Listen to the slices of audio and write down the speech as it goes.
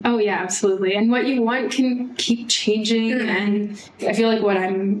Oh, yeah, absolutely. And what you want can keep changing. And I feel like what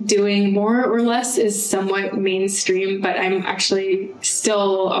I'm doing more or less is somewhat mainstream, but I'm actually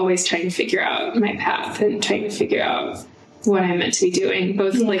still always trying to figure out my path and trying to figure out what I'm meant to be doing.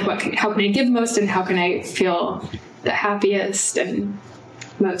 Both like how can I give most and how can I feel the happiest and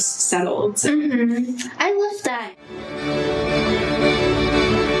most settled. I love that.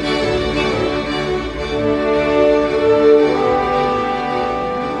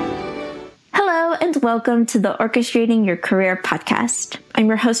 And welcome to the Orchestrating Your Career podcast. I'm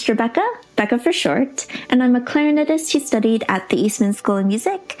your host, Rebecca for short, and I'm a clarinetist who studied at the Eastman School of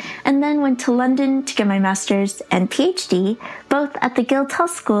Music and then went to London to get my master's and PhD, both at the Guildhall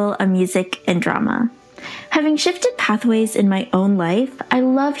School of Music and Drama. Having shifted pathways in my own life, I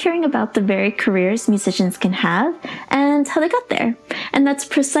love hearing about the varied careers musicians can have and how they got there. And that's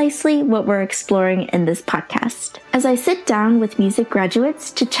precisely what we're exploring in this podcast. As I sit down with music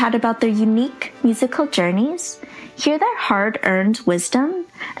graduates to chat about their unique musical journeys, hear their hard-earned wisdom,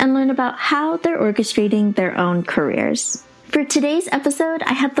 and learn about how they're orchestrating their own careers. For today's episode,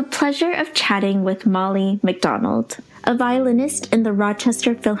 I had the pleasure of chatting with Molly McDonald, a violinist in the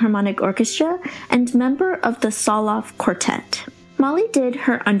Rochester Philharmonic Orchestra and member of the Soloff Quartet. Molly did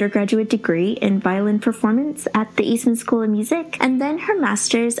her undergraduate degree in violin performance at the Eastman School of Music and then her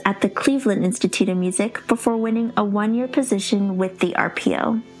master's at the Cleveland Institute of Music before winning a one-year position with the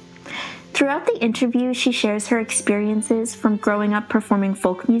RPO. Throughout the interview, she shares her experiences from growing up performing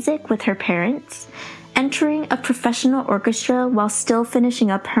folk music with her parents, entering a professional orchestra while still finishing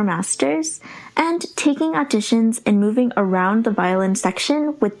up her master's, and taking auditions and moving around the violin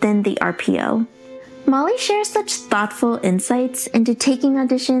section within the RPO. Molly shares such thoughtful insights into taking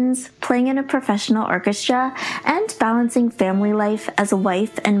auditions, playing in a professional orchestra, and balancing family life as a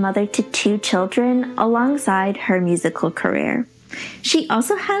wife and mother to 2 children alongside her musical career. She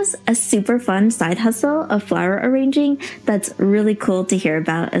also has a super fun side hustle of flower arranging that's really cool to hear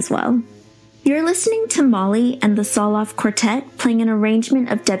about as well. You're listening to Molly and the Soloff Quartet playing an arrangement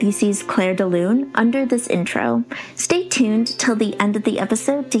of Debussy's Clair de Lune under this intro. Stay tuned till the end of the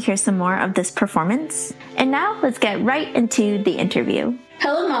episode to hear some more of this performance. And now let's get right into the interview.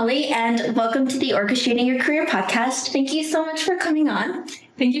 Hello, Molly, and welcome to the Orchestrating Your Career podcast. Thank you so much for coming on.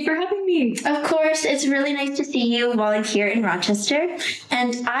 Thank you for having me. Of course, it's really nice to see you while I'm here in Rochester.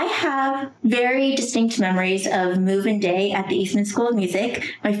 And I have very distinct memories of move-in day at the Eastman School of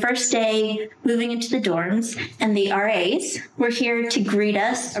Music. My first day moving into the dorms, and the RAs were here to greet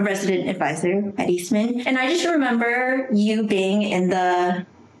us, a resident advisor at Eastman. And I just remember you being in the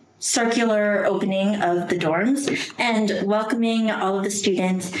circular opening of the dorms and welcoming all of the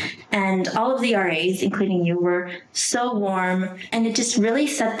students, and all of the RAs, including you, were so warm, and it just really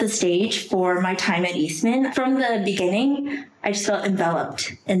set the stage for my time at Eastman. From the beginning, I just felt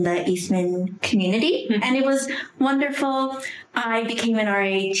enveloped in the Eastman community, and it was wonderful. I became an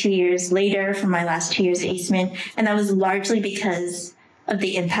RA 2 years later for my last 2 years at Eastman, and that was largely because of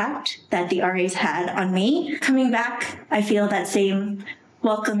the impact that the RAs had on me. Coming back, I feel that same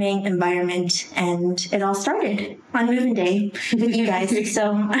welcoming environment, and it all started on move-in day with you guys.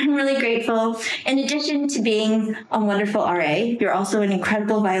 So I'm really grateful. In addition to being a wonderful RA, you're also an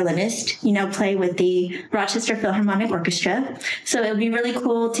incredible violinist. You now play with the Rochester Philharmonic Orchestra. So it would be really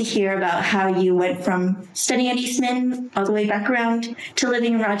cool to hear about how you went from studying at Eastman all the way back around to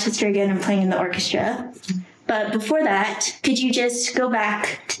living in Rochester again and playing in the orchestra. But before that, could you just go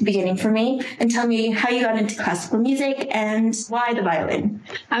back to the beginning for me and tell me how you got into classical music and why the violin?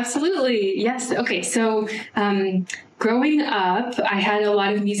 Absolutely. Yes. Okay. So, growing up, I had a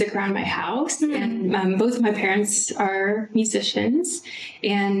lot of music around my house, and both of my parents are musicians,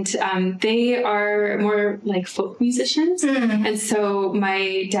 and they are more like folk musicians. And so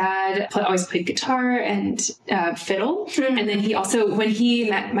my dad always played guitar and fiddle, and then he also, when he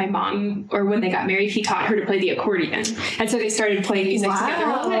met my mom, or when they got married, he taught her to play the accordion, and so they started playing music together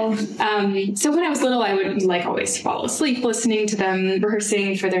all the time. So when I was little, I would always fall asleep listening to them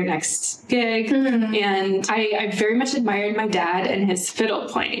rehearsing for their next gig, and I very much admired my dad and his fiddle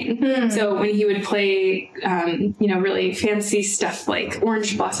playing. So when he would play, really fancy stuff like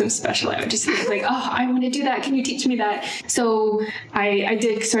Orange Blossom Special, I would just think like, oh, I want to do that. Can you teach me that? So I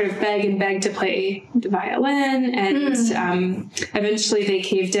did sort of beg to play the violin, and eventually they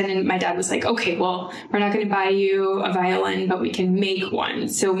caved in, and my dad was like, okay, well, we're not going to buy you a violin, but we can make one.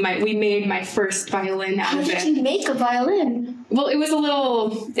 So we made my first violin out of it. How did you make a violin? Well, it was a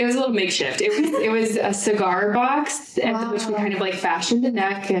little makeshift. It was a cigar box, which we kind of fashioned a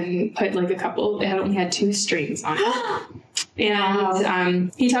neck and put a couple. It only had 2 strings on it.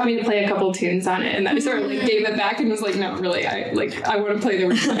 And he taught me to play a couple tunes on it, and I sort of like gave it back and was like, no, really, I want to play the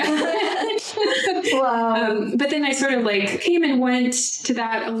original. Wow. But then I sort of like came and went to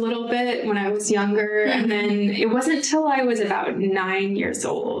that a little bit when I was younger, and then it wasn't till I was about 9 years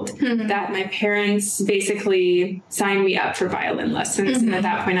old that my parents basically signed me up for violin lessons. And at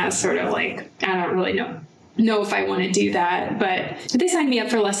that point I was sort of like, I don't really know if I want to do that, but they signed me up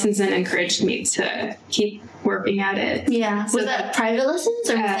for lessons and encouraged me to keep working at it. Yeah. So was that private lessons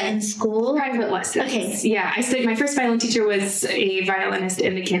or was that in school? Private lessons. Okay. Yeah. I studied, my first violin teacher was a violinist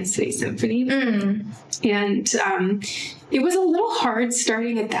in the Kansas City Symphony. And it was a little hard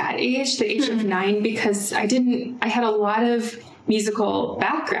starting at that age, the age of 9, because I had a lot of musical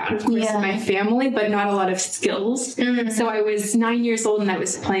background, of course, in my family, but not a lot of skills. So I was 9 years old and I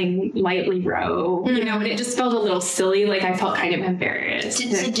was playing lightly row, and it just felt a little silly. Like I felt kind of embarrassed.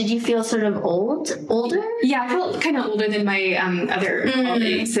 Did you feel sort of older? Yeah, I felt kind of older than my other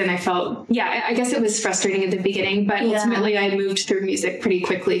colleagues, and I felt, I guess it was frustrating at the beginning, but ultimately I moved through music pretty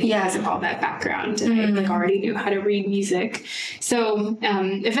quickly because of all that background, and I already knew how to read music. So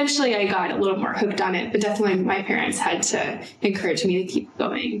eventually I got a little more hooked on it, but definitely my parents had to encourage me to keep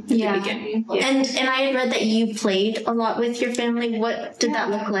going at the beginning. Yeah. And I had read that you played a lot with your family. What did that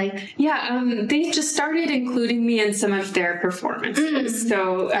look like? Yeah, they just started including me in some of their performances.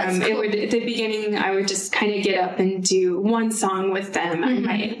 So it would, at the beginning, I would just kind of get up and do one song with them. I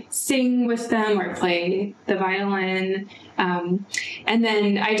might sing with them or play the violin. And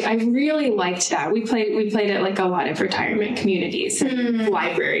then I really liked that. We played at like a lot of retirement communities and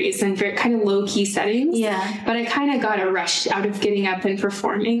libraries and very kind of low key settings. Yeah. But I kind of got a rush out of getting up and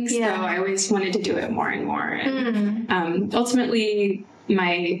performing. So I always wanted to do it more and more. And ultimately,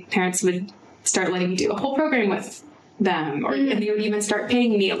 my parents would start letting me do a whole program with them, and they would even start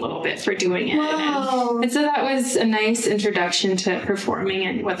paying me a little bit for doing it. And so that was a nice introduction to performing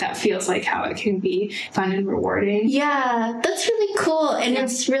and what that feels like, how it can be fun and rewarding. Yeah, that's really cool. And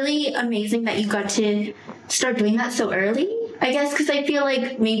it's really amazing that you got to start doing that so early, I guess, because I feel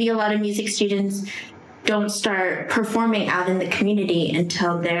like maybe a lot of music students don't start performing out in the community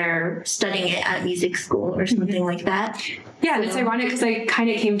until they're studying it at music school or something like that. Yeah, and it's ironic because I kind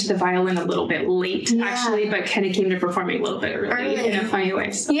of came to the violin a little bit late, actually, but kind of came to performing a little bit early in a funny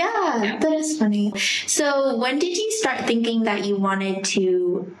way. So, that is funny. So when did you start thinking that you wanted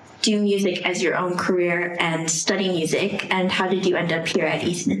to do music as your own career and study music, and how did you end up here at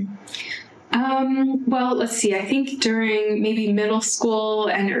Eastman? Well, let's see. I think during maybe middle school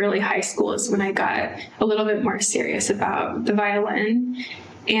and early high school is when I got a little bit more serious about the violin.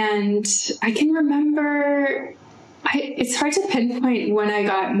 And I can remember, it's hard to pinpoint when I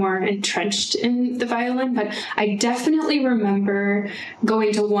got more entrenched in the violin, but I definitely remember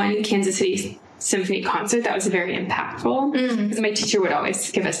going to one Kansas City Symphony concert that was very impactful, because my teacher would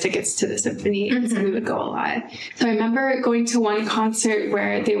always give us tickets to the symphony, and so we would go a lot. So I remember going to one concert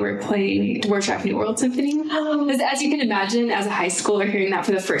where they were playing Dvorak New World Symphony. As you can imagine, as a high schooler hearing that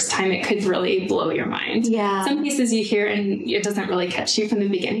for the first time, it could really blow your mind. Yeah. Some pieces you hear and it doesn't really catch you from the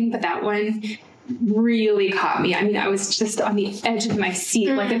beginning, but that one really caught me. I mean, I was just on the edge of my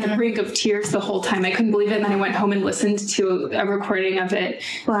seat, like at the brink of tears the whole time. I couldn't believe it. And then I went home and listened to a recording of it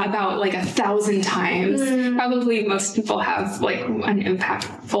about like 1,000 times. Probably most people have like an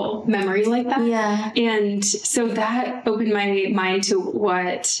impactful memory like that. Yeah. And so that opened my mind to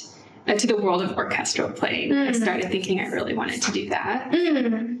the world of orchestral playing. I started thinking I really wanted to do that.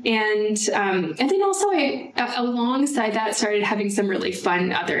 And then also I, alongside that, started having some really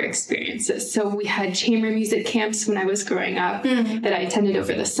fun other experiences. So we had chamber music camps when I was growing up that I attended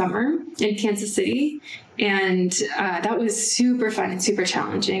over the summer in Kansas City. And that was super fun and super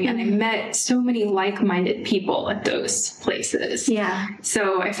challenging. And I met so many like-minded people at those places. Yeah.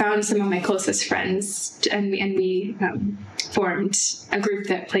 So I found some of my closest friends, and we formed a group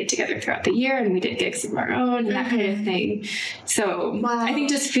that played together throughout the year, and we did gigs of our own and that kind of thing. So I think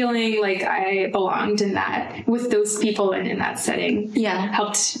just feeling like I belonged in that, with those people and in that setting,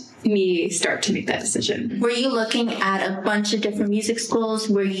 helped me start to make that decision. Were you looking at a bunch of different music schools?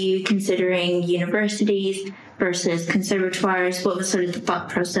 Were you considering universities versus conservatoires? What was sort of the thought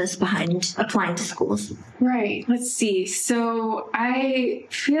process behind applying to schools? Right. Let's see. So I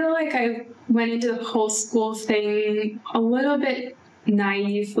feel like I went into the whole school thing a little bit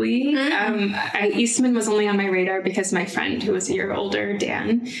naively. Eastman was only on my radar because my friend, who was a year older,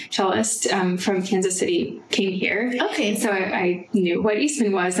 Dan, cellist from Kansas City, came here. Okay. So I knew what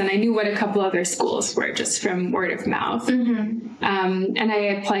Eastman was, and I knew what a couple other schools were just from word of mouth. And I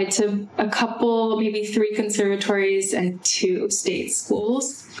applied to a couple, maybe 3 conservatories and 2 state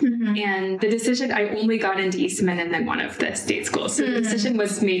schools. And the decision, I only got into Eastman and then one of the state schools. So the decision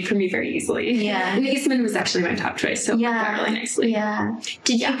was made for me very easily. Yeah. And Eastman was actually my top choice, so it worked out really nicely. Yeah.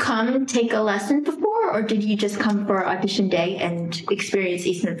 Did you come take a lesson before, or did you just come for audition day and experience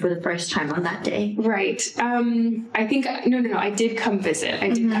Eastman for the first time on that day? Right. I think, no. I did come visit. I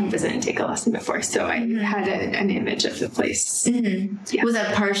did come visit and take a lesson before, so I had an image of the place. Yeah. Was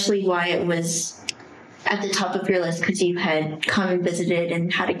that partially why it was at the top of your list, because you had come and visited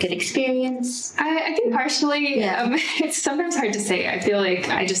and had a good experience? I think partially. It's sometimes hard to say. I feel like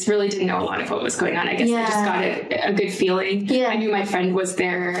I just really didn't know a lot of what was going on. I guess I just got a good feeling. Yeah. I knew my friend was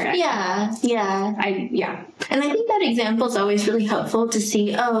there. Yeah. And I think that example is always really helpful to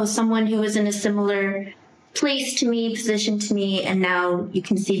see, someone who was in a similar place to me, position to me, and now you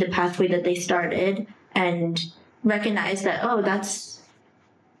can see the pathway that they started and recognize that,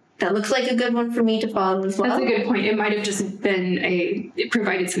 that looks like a good one for me to follow as well. That's a good point. It might have just been it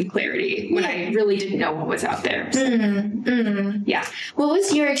provided some clarity when I really didn't know what was out there. So. Yeah. What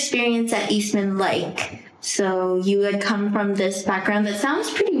was your experience at Eastman like? So you had come from this background that sounds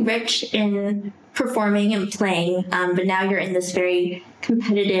pretty rich in performing and playing, but now you're in this very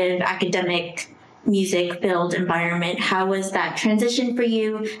competitive academic music-filled environment. How was that transition for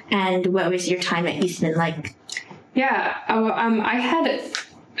you, and what was your time at Eastman like? Yeah. I had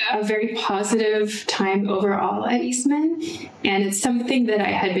a very positive time overall at Eastman, and it's something that I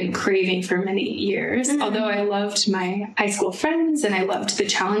had been craving for many years. Although I loved my high school friends and I loved the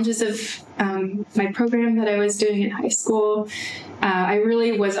challenges of my program that I was doing in high school, I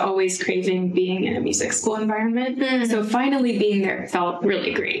really was always craving being in a music school environment. So finally being there felt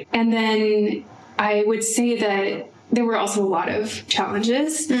really great. And then I would say that there were also a lot of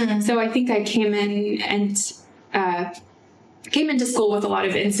challenges. So I think I came in and came into school with a lot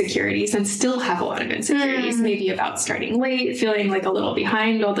of insecurities and still have a lot of insecurities, maybe about starting late, feeling like a little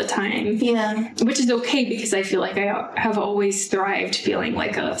behind all the time. Yeah. Which is okay, because I feel like I have always thrived feeling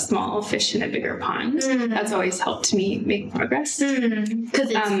like a small fish in a bigger pond. That's always helped me make progress.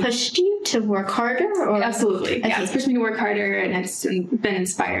 Because it's pushed you to work harder? Or? Absolutely. Okay. Yeah, it's pushed me to work harder, and it's been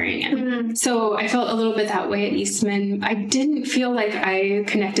inspiring. And so I felt a little bit that way at Eastman. I didn't feel like I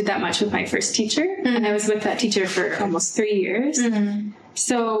connected that much with my first teacher, and I was with that teacher for almost 3 years.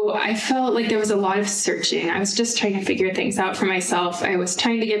 So I felt like there was a lot of searching. I was just trying to figure things out for myself. I was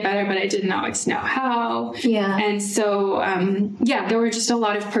trying to get better, but I didn't always know how. Yeah. And so, there were just a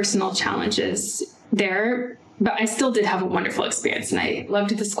lot of personal challenges there, but I still did have a wonderful experience, and I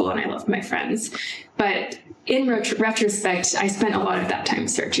loved the school and I loved my friends. But in retrospect, I spent a lot of that time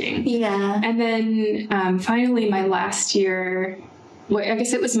searching. Yeah. And then finally my last year, I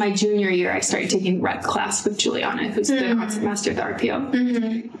guess it was my junior year, I started taking rec class with Juliana, who's the concert master at the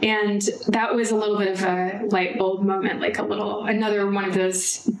RPO. And that was a little bit of a light bulb moment, like another one of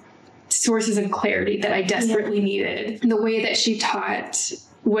those sources of clarity that I desperately needed. The way that she taught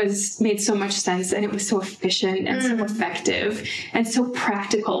made so much sense, and it was so efficient and so effective and so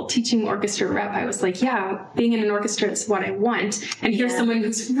practical. Teaching orchestra rep, I was like, being in an orchestra is what I want, and here's someone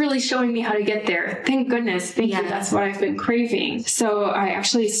who's really showing me how to get there. Thank goodness. Thank you. That's what I've been craving. So I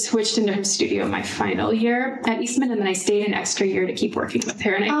actually switched into her studio my final year at Eastman, and then I stayed an extra year to keep working with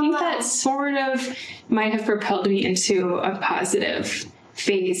her, and I think that sort of might have propelled me into a positive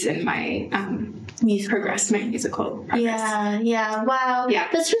phase in my musical progress. Wow.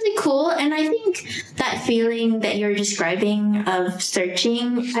 That's really cool. And I think that feeling that you're describing of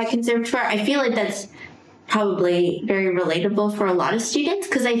searching at conservatoire, I feel like that's probably very relatable for a lot of students,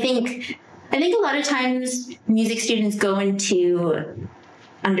 because I think a lot of times music students go into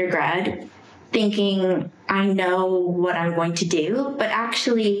undergrad thinking, I know what I'm going to do, but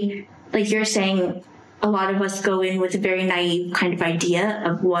actually, like you're saying, a lot of us go in with a very naive kind of idea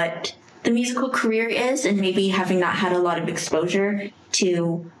of what the musical career is, and maybe having not had a lot of exposure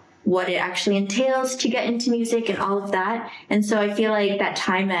to what it actually entails to get into music and all of that. And so I feel like that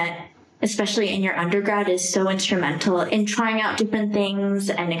time especially in your undergrad, is so instrumental in trying out different things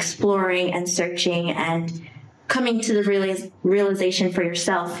and exploring and searching and coming to the realization for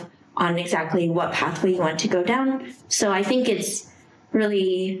yourself on exactly what pathway you want to go down. So I think it's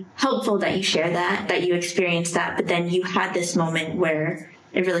really helpful that you share that you experienced that, but then you had this moment where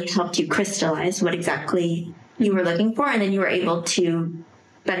it really helped you crystallize what exactly you were looking for, and then you were able to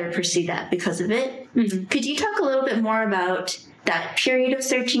better pursue that because of it. Could you talk a little bit more about that period of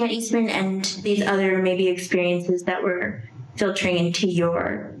searching at Eastman and these other maybe experiences that were filtering into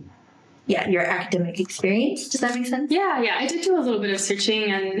your academic experience. Does that make sense? Yeah. I did do a little bit of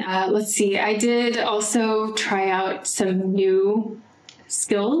searching, and let's see. I did also try out some new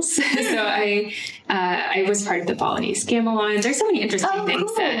skills. So I was part of the Violinist gamelons. There's so many interesting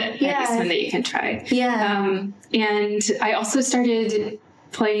things at Eastman that you can try. Yeah. And I also started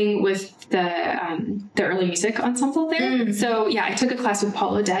playing with the early music ensemble there. So I took a class with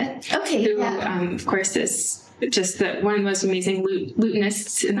Paul Odette, who of course is just one of the most amazing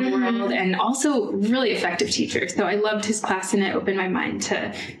lutenists in the world, and also really effective teacher. So I loved his class, and it opened my mind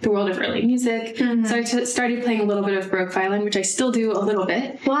to the world of early music. So I started playing a little bit of Baroque violin, which I still do a little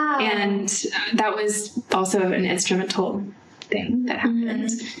bit. Wow. And that was also an instrumental thing that happened.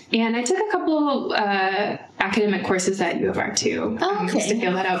 And I took a couple academic courses at U of R too, just to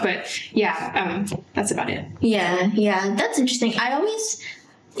feel that out. But that's about it. Yeah, that's interesting.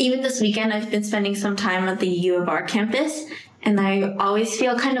 Even this weekend, I've been spending some time at the U of R campus, and I always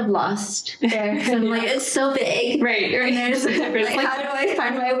feel kind of lost there. I'm like, it's so big. Right. And there's how do I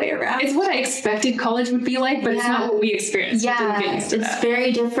find my way around? It's what I expected college would be like, but it's not what we experienced. Yeah, it's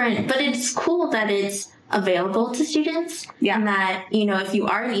very different. But it's cool that it's available to students. Yeah. And that, if you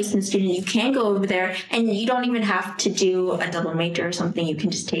are an Eastman student, you can go over there, and you don't even have to do a double major or something. You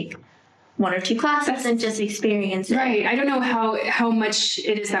can just take one or two classes and just experience it. Right. I don't know how much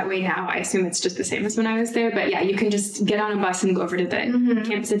it is that way now. I assume it's just the same as when I was there. But you can just get on a bus and go over to the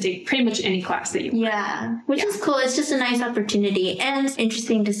campus and take pretty much any class that you want. Yeah, which is cool. It's just a nice opportunity, and it's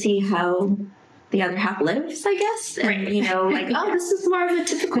interesting to see how the other half lives, I guess. And, this is more of a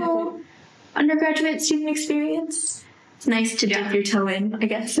typical undergraduate student experience. It's nice to dip your toe in, I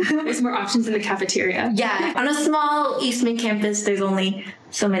guess. There's more options in the cafeteria. Yeah. On a small Eastman campus, there's only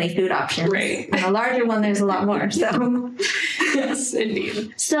so many food options. Right. On a larger one, there's a lot more. So yes,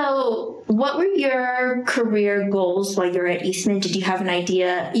 indeed. So what were your career goals while you were at Eastman? Did you have an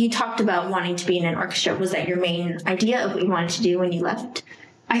idea? You talked about wanting to be in an orchestra. Was that your main idea of what you wanted to do when you left?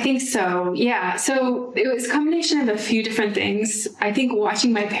 I think so. Yeah. So it was a combination of a few different things. I think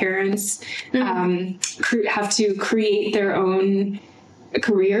watching my parents have to create their own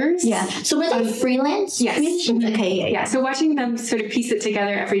careers. Yeah. So were they freelance? Yes. Musicians? Okay. Yeah. So watching them sort of piece it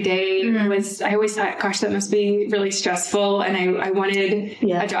together every day I always thought, gosh, that must be really stressful. And I wanted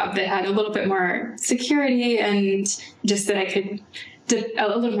a job that had a little bit more security and just that I could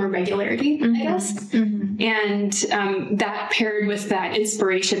a little more regularity, I guess. And that paired with that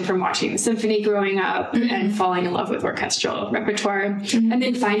inspiration from watching the symphony growing up and falling in love with orchestral repertoire. And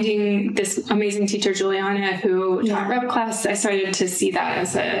then finding this amazing teacher, Juliana, who taught rep class, I started to see that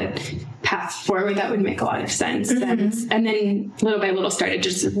as a path forward that would make a lot of sense. And then little by little started to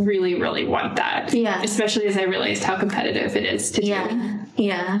just really, really want that. Yeah. Especially as I realized how competitive it is to do.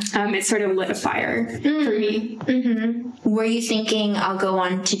 Yeah. It sort of lit a fire for me. Were you thinking I'll go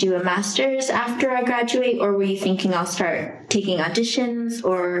on to do a master's after I graduate, or were you thinking I'll start taking auditions,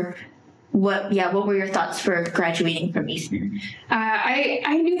 or what were your thoughts for graduating from Eastman?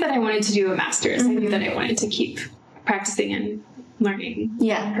 I knew that I wanted to do a master's. I knew that I wanted to keep practicing and learning,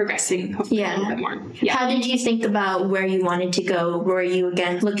 progressing hopefully a little bit more. Yeah. How did you think about where you wanted to go? Were you,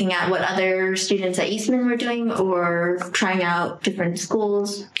 again, looking at what other students at Eastman were doing, or trying out different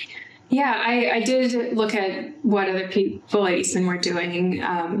schools? Yeah, I did look at what other people at Eastman were doing.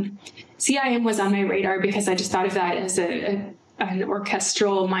 CIM was on my radar because I just thought of that as an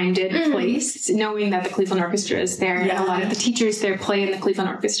orchestral-minded place, knowing that the Cleveland Orchestra is there. And a lot of the teachers there play in the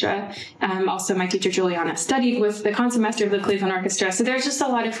Cleveland Orchestra. Also, my teacher, Juliana, studied with the concertmaster of the Cleveland Orchestra. So there's just a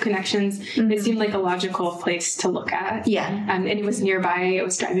lot of connections. It seemed like a logical place to look at. Yeah. And it was nearby. It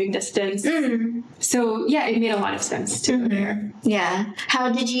was driving distance. So, it made a lot of sense to go there. Yeah.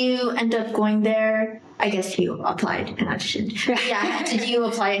 How did you end up going there? I guess you applied and auditioned. Did you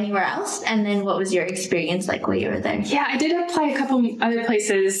apply anywhere else? And then what was your experience like while you were there? Yeah, I did apply a couple other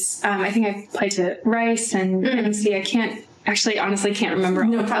places. I think I applied to Rice and NC. I honestly can't remember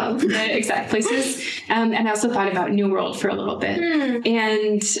all the exact places. And I also thought about New World for a little bit.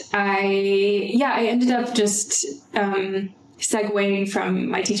 And I ended up just segueing from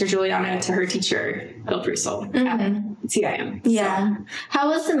my teacher, Juliana, to her teacher, Bill Brussel at CIM. Yeah. So. How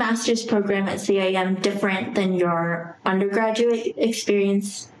was the master's program at CIM different than your undergraduate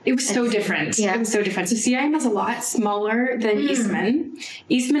experience It was so different. Yeah. It was so different. So CIM is a lot smaller than Eastman.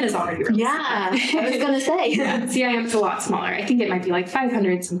 Eastman is already really small. I was going to say. Yeah, CIM is a lot smaller. I think it might be like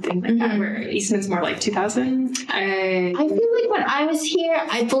 500, something like that, where Eastman's more like 2,000. I feel like when I was here,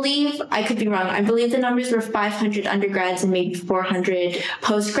 I believe, I could be wrong, I believe the numbers were 500 undergrads and maybe 400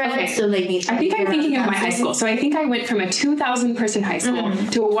 postgrads. Okay. So maybe I think I'm thinking of my high school. So I think I went from a 2,000 person high school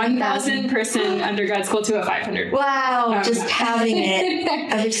to a 1,000 person undergrad school to a 500. Wow, just having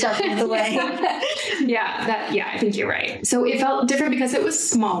it of yourself in the way. I think you're right. So it felt different because it was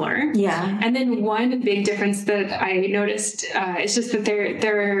smaller. Yeah. And then one big difference that I noticed is just that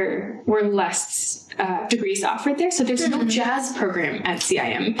there were less degrees offered there. So there's no jazz program at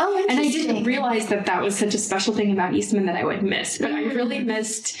CIM. Oh, interesting. And I didn't realize that was such a special thing about Eastman that I would miss. But I really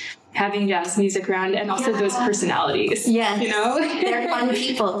missed having jazz music around and also those personalities. Yes. You know? They're fun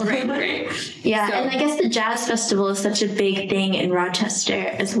people. Right. Yeah, So, and I guess the jazz festival is such a big thing in Rochester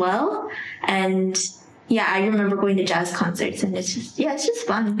as well. And yeah, I remember going to jazz concerts and it's just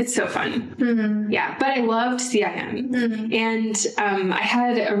fun. it's so fun. Yeah, but I loved CIM. And I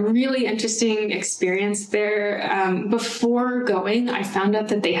had a really interesting experience there. Before going, I found out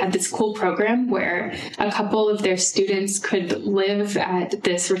that they had this cool program where a couple of their students could live at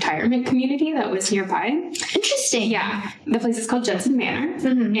this retirement community that was nearby. Interesting. Yeah, the place is called Judson Manor.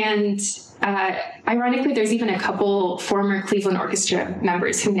 And ironically, there's even a couple former Cleveland Orchestra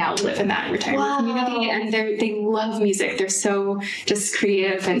members who now live in that retirement community, and they love music. They're so just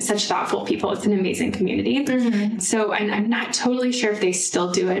creative and such thoughtful people. It's an amazing community. So, and I'm not totally sure if they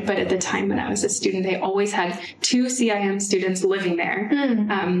still do it, but at the time when I was a student, they always had 2 CIM students living there,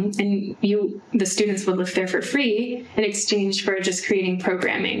 and the students would live there for free in exchange for just creating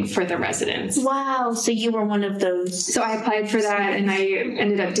programming for the residents. Wow, so you were one of those. So I applied for that, and I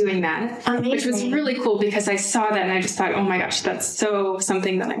ended up doing that. Amazing. Which was really cool because I saw that and I just thought, oh my gosh, that's so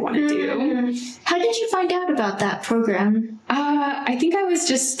something that I want to do. How did you find out about that program? I think I was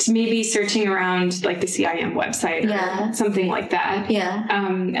just maybe searching around like the CIM website or something like that. Yeah.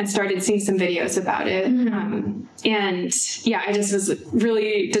 And started seeing some videos about it. And I just was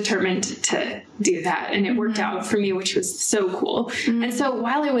really determined to do that. And it worked out for me, which was so cool. And so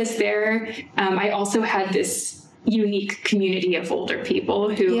while I was there, I also had this unique community of older people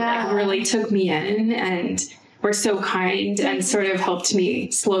who like really took me in and were so kind and sort of helped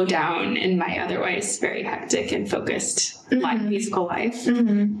me slow down in my otherwise very hectic and focused musical life.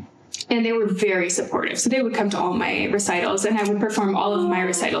 And they were very supportive. So they would come to all my recitals and I would perform all of my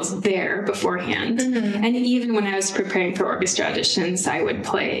recitals there beforehand. And even when I was preparing for orchestra auditions, I would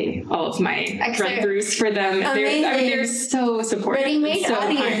play all of my run-throughs for them. They're so supportive. Ready-made so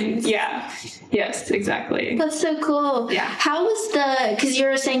audience. Kind. Yeah. Yes, exactly. That's so cool. Yeah. How was because you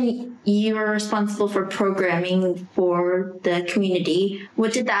were saying you were responsible for programming for the community.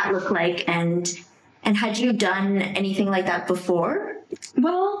 What did that look like? And had you done anything like that before?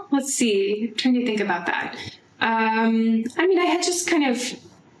 Well, let's see. I'm trying to think about that. I mean, I had just kind of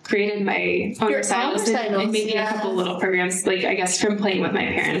created my own recitals and maybe a couple little programs, like I guess from playing with my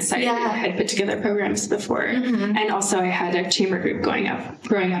parents. I had put together programs before. And also I had a chamber group growing up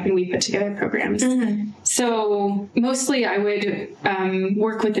and we put together programs. So mostly I would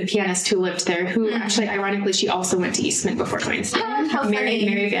work with the pianist who lived there, who actually, ironically, she also went to Eastman before going to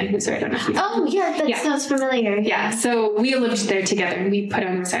Mary Van Hooser. I don't know if you know. Oh, yeah, that sounds familiar. Yeah, so we lived there together and we put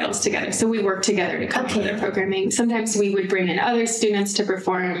on recitals together. So we worked together to come up with their programming. Sometimes we would bring in other students to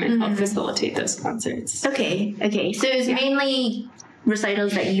perform and help facilitate those concerts. Okay. So it was mainly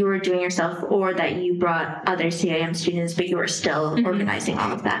recitals that you were doing yourself or that you brought other CIM students, but you were still organizing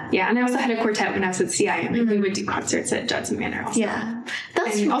all of that. Yeah, and I also had a quartet when I was at CIM. And we would do concerts at Judson Manor also. Yeah.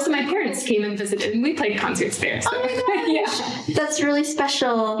 Also my parents came and visited and we played concerts there. So. Oh my gosh. That's really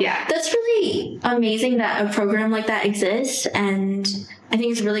special. Yeah. That's really amazing that a program like that exists, and I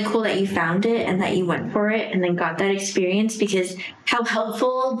think it's really cool that you found it and that you went for it and then got that experience, because how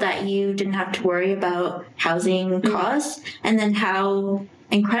helpful that you didn't have to worry about housing costs, and then how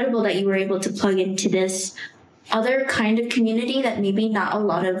incredible that you were able to plug into this other kind of community that maybe not a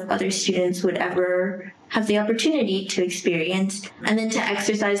lot of other students would ever have the opportunity to experience, and then to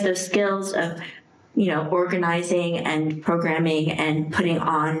exercise those skills of, organizing and programming and putting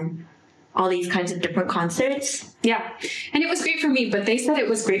on all these kinds of different concerts. Yeah. And it was great for me, but they said it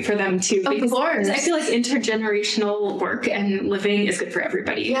was great for them too. Of course. I feel like intergenerational work and living is good for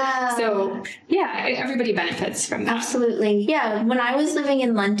everybody. Yeah. So, everybody benefits from that. Absolutely. Yeah. When I was living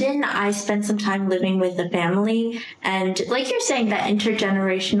in London, I spent some time living with a family. And like you're saying, that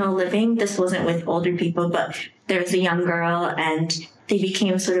intergenerational living, this wasn't with older people, but there was a young girl and they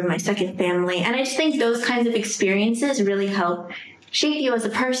became sort of my second family. And I just think those kinds of experiences really help shape you as a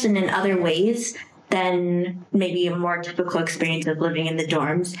person in other ways than maybe a more typical experience of living in the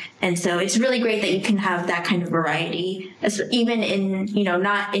dorms. And so it's really great that you can have that kind of variety, even in,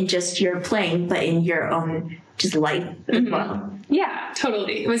 not in just your playing, but in your own just life as well. Yeah,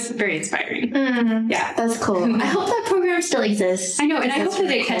 totally. It was very inspiring. Yeah. That's cool. I hope that program still exists. I know, and I hope that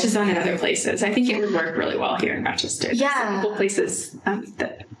it catches on in other places. I think it would work really well here in Rochester. Yeah. There's a couple places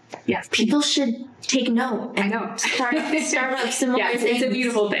people should take note. I know. Start up similar things. It's a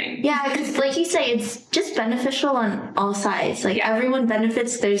beautiful thing. Yeah, because like you say, it's just beneficial on all sides. Like everyone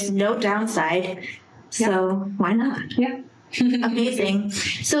benefits. There's no downside. So why not? Yeah. Amazing.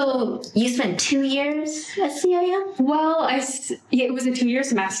 So you spent 2 years at CIM? Well, it was a 2-year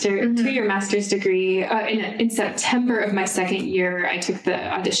semester, 2-year master's degree. In September of my second year, I took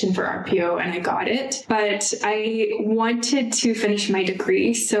the audition for RPO and I got it. But I wanted to finish my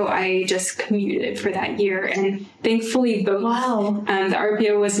degree, so I just commuted for that year. And thankfully, both the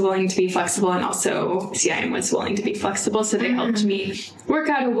RPO was willing to be flexible and also CIM was willing to be flexible. So they helped me work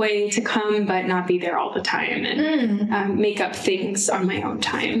out a way to come but not be there all the time and make up things on my own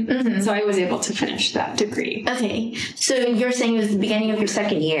time. So I was able to finish that degree. Okay. So you're saying it was the beginning of your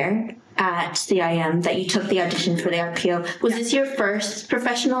second year at CIM that you took the audition for the RPO. Was this your first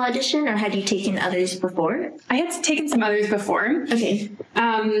professional audition or had you taken others before? I had taken some others before. Okay.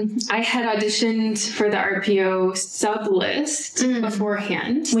 I had auditioned for the RPO sub list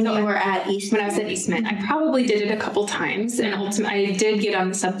beforehand. When you were at Eastman? When I was at Eastman. I probably did it a couple times and ultimately I did get on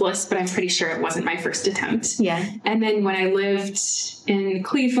the sub list, but I'm pretty sure it wasn't my first attempt. Yeah. And then when I lived in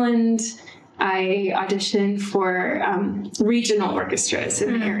Cleveland, I auditioned for regional orchestras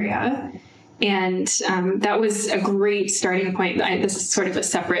in the area. And that was a great starting point. This is sort of a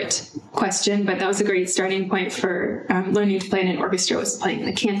separate question, but that was a great starting point for learning to play in an orchestra. I was playing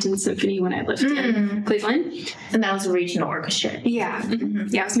the Canton Symphony when I lived in Cleveland. And that was a regional orchestra. Yeah.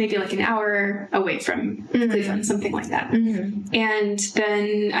 Yeah, it was maybe like an hour away from Cleveland, something like that. And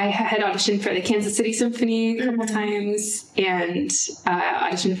then I had auditioned for the Kansas City Symphony a couple times and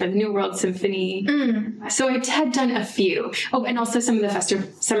auditioned for the New World Symphony. So I had done a few. Oh, and also some of the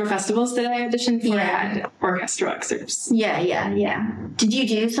summer festivals that I auditioned for had orchestral excerpts. Yeah. Did you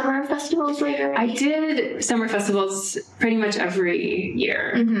do summer festivals later? I did summer festivals pretty much every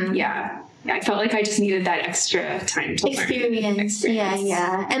year. Yeah, I felt like I just needed that extra time to learn. Experience.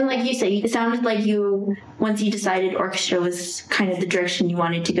 Yeah. And like you said, it sounded like once you decided orchestra was kind of the direction you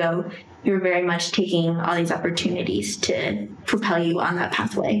wanted to go, you were very much taking all these opportunities to propel you on that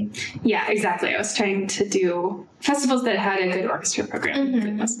pathway. Yeah, exactly. I was trying to do festivals that had a good orchestra program for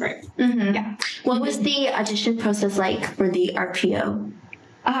the most part. Yeah. What was the audition process like for the RPO?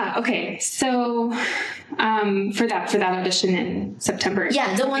 Okay. So, for that audition in September.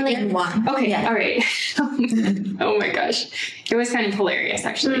 Yeah, the one that you won. Okay. Yeah. All right. Oh my gosh. It was kind of hilarious,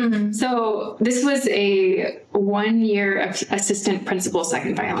 actually. So this was a 1-year assistant principal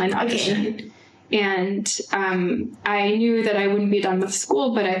second violin audition. Okay. And I knew that I wouldn't be done with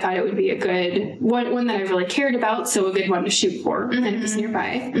school, but I thought it would be a good one that I really cared about, so a good one to shoot for, and it was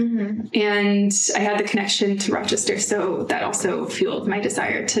nearby. And I had the connection to Rochester, so that also fueled my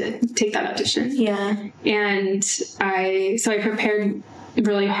desire to take that audition. Yeah. And I prepared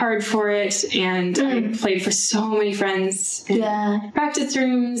really hard for it, and I played for so many friends in practice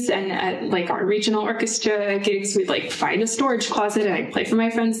rooms and at like our regional orchestra gigs. We'd like find a storage closet and I'd play for my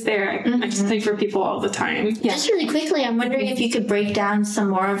friends there. I just played for people all the time. Yeah. Just really quickly, I'm wondering if you could break down some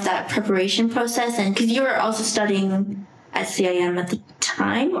more of that preparation process, and because you were also studying at CIM at the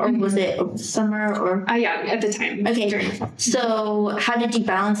time, or was it summer or? Yeah, at the time. Okay. So how did you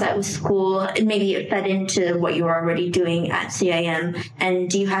balance that with school? Maybe it fed into what you were already doing at CIM. And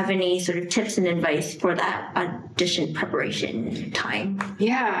do you have any sort of tips and advice for that audition preparation time?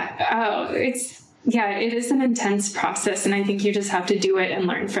 Yeah. It is an intense process, and I think you just have to do it and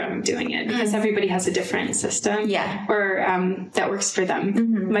learn from doing it because everybody has a different system or that works for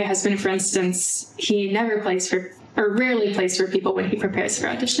them. My husband, for instance, he never plays for or rarely plays for people when he prepares for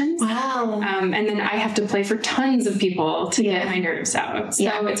auditions. Wow. And then I have to play for tons of people to get my nerves out.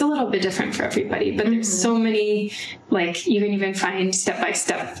 So it's a little bit different for everybody, but there's so many, like you can even find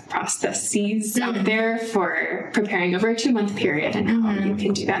step-by-step processes out there for preparing over a 2-month period and how you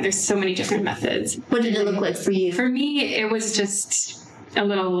can do that. There's so many different methods. What did it look like for you? For me, it was just a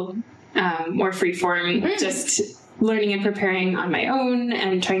little more freeform, just learning and preparing on my own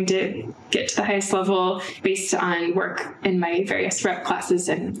and trying to get to the highest level based on work in my various rep classes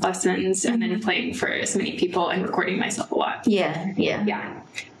and lessons, and then playing for as many people and recording myself a lot. Yeah.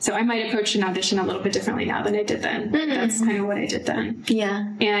 So I might approach an audition a little bit differently now than I did then. That's kind of what I did then. Yeah.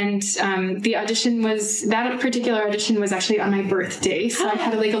 And that particular audition was actually on my birthday. So I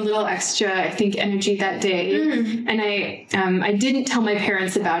had like a little extra, I think, energy that day. And I didn't tell my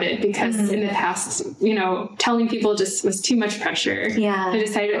parents about it because in the past, telling people just was too much pressure. Yeah. I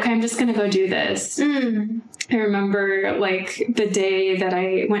decided, okay, I'm just going to go do this. I remember like the day that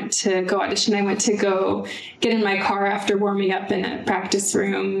I went to go audition, I went to go get in my car after warming up in a practice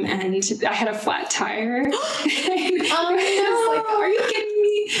room, and I had a flat tire. I was like, are you kidding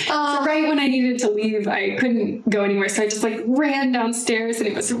me? So right when I needed to leave, I couldn't go anywhere. So I just like ran downstairs, and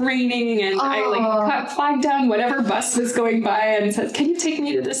it was raining, and I like flagged down whatever bus was going by and said, can you take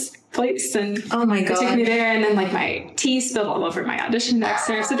me to this place? And oh my God, took me there, and then like my tea spilled all over my audition next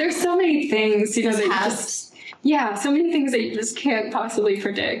there. So there's so many things, that you just... Yeah, so many things that you just can't possibly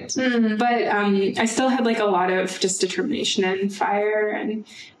predict. But I still had like a lot of just determination and fire. And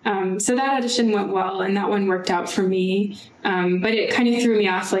so that audition went well, and that one worked out for me. But it kind of threw me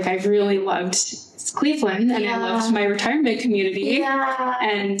off. Like I really loved Cleveland, and I loved my retirement community. Yeah.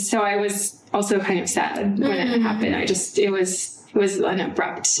 And so I was also kind of sad when it happened. It was an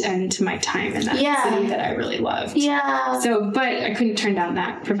abrupt end to my time in that city that I really loved. Yeah. So, but I couldn't turn down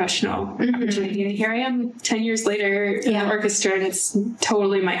that professional opportunity. And here I am 10 years later in the orchestra, and it's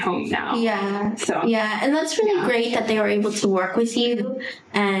totally my home now. Yeah. So. Yeah. And that's really great that they were able to work with you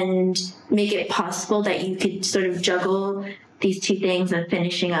and make it possible that you could sort of juggle these two things of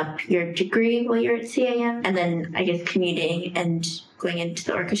finishing up your degree while you're at CAM, and then I guess commuting and going into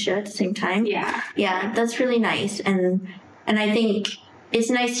the orchestra at the same time. Yeah. Yeah. That's really nice. And I think it's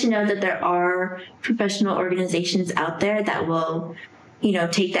nice to know that there are professional organizations out there that will,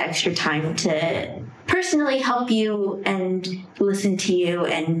 take the extra time to personally help you and listen to you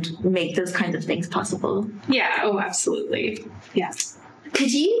and make those kinds of things possible. Yeah. Oh, absolutely. Yes.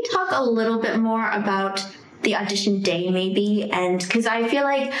 Could you talk a little bit more about the audition day maybe? And because I feel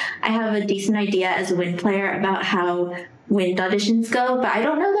like I have a decent idea as a wind player about how wind auditions go, but I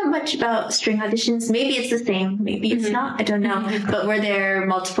don't know that much about string auditions. Maybe it's the same, maybe it's not, I don't know. But were there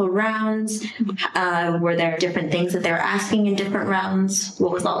multiple rounds? Were there different things that they were asking in different rounds?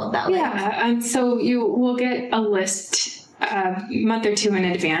 What was all of that like? Yeah, so you will get a list a month or two in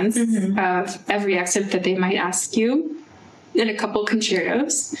advance of every excerpt that they might ask you, and a couple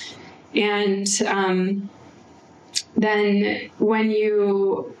concertos. And then when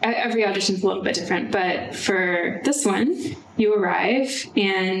every audition is a little bit different, but for this one, you arrive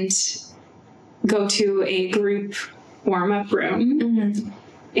and go to a group warm-up room.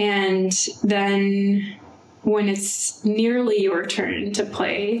 And then when it's nearly your turn to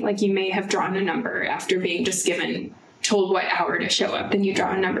play, like you may have drawn a number after being just told what hour to show up, and you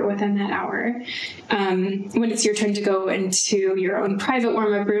draw a number within that hour. When it's your turn to go into your own private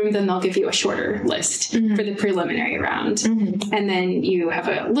warm-up room, then they'll give you a shorter list for the preliminary round. And then you have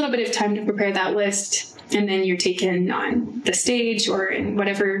a little bit of time to prepare that list, and then you're taken on the stage or in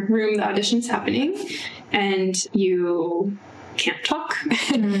whatever room the audition's happening, and you can't talk.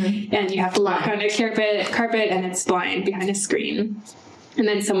 And you have to walk on a carpet, and it's blind behind a screen. And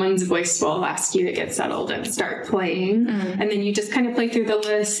then someone's voice will ask you to get settled and start playing. And then you just kind of play through the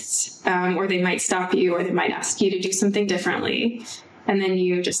list, or they might stop you, or they might ask you to do something differently. And then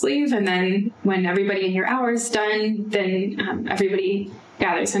you just leave. And then when everybody in your hour is done, then everybody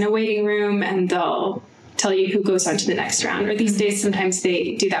gathers in a waiting room, and they'll tell you who goes on to the next round. Or these days, sometimes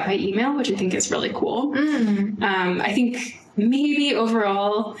they do that by email, which I think is really cool. I think maybe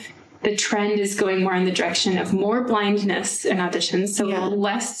overall, the trend is going more in the direction of more blindness in auditions, so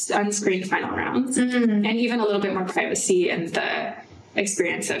less unscreened final rounds, and even a little bit more privacy in the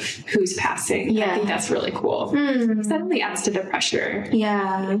experience of who's passing. I think that's really cool. Because that only adds to the pressure.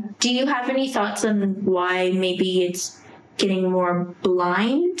 Yeah. Do you have any thoughts on why maybe it's getting more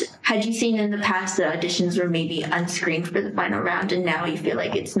blind? Had you seen in the past that auditions were maybe unscreened for the final round, and now you feel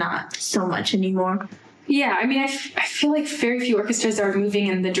like it's not so much anymore? Yeah, I mean, I feel like very few orchestras are moving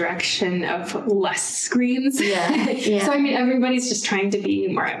in the direction of less screens. Yeah. So, I mean, everybody's just trying to be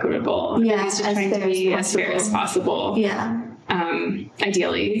more equitable. Yeah. Everybody's just trying to be as fair as possible. Yeah.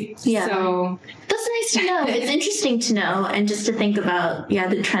 Ideally. Yeah. So that's nice to know. It's interesting to know, and just to think about,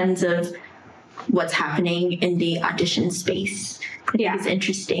 the trends of what's happening in the audition space. It's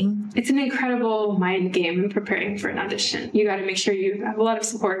interesting. It's an incredible mind game in preparing for an audition. You got to make sure you have a lot of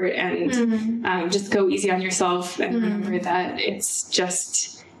support, and just go easy on yourself, and remember that it's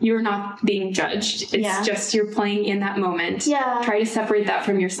just you're not being judged. It's just you're playing in that moment. Yeah. Try to separate that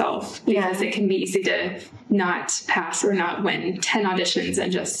from yourself, because it can be easy to not pass or not win 10 auditions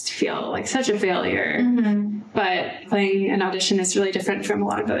and just feel like such a failure. Mm-hmm. But playing an audition is really different from a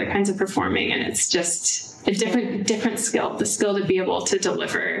lot of other kinds of performing, and it's just a different skill, the skill to be able to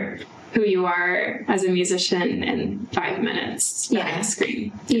deliver who you are as a musician in 5 minutes behind a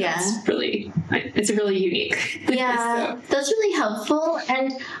screen. It's really unique. Yeah, that's really helpful.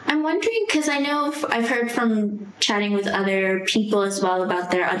 And I'm wondering, because I know I've heard from chatting with other people as well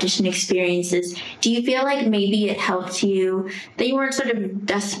about their audition experiences. Do you feel like maybe it helped you that you weren't sort of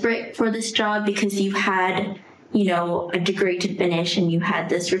desperate for this job because you had, you know, a degree to finish and you had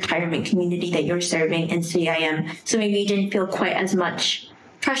this retirement community that you're serving in CIM? So maybe you didn't feel quite as much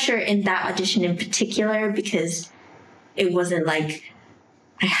pressure in that audition in particular, because it wasn't like,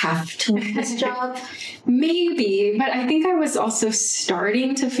 I have to win this job? Maybe, but I think I was also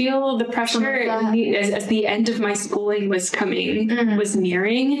starting to feel the pressure as the end of my schooling was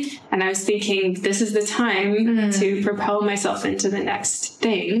nearing, and I was thinking, this is the time to propel myself into the next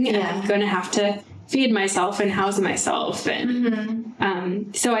thing, and I'm going to have to feed myself and house myself.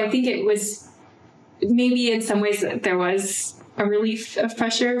 And so I think it was maybe in some ways that there was a relief of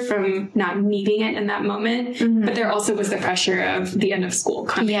pressure from not needing it in that moment, but there also was the pressure of the end of school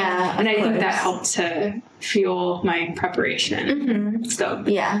coming. And I think that helped to fuel my preparation. So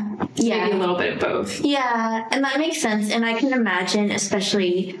maybe a little bit of both. Yeah, and that makes sense. And I can imagine,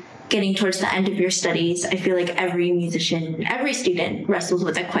 especially getting towards the end of your studies, I feel like every musician, every student wrestles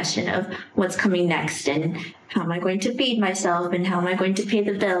with that question of what's coming next and how am I going to feed myself and how am I going to pay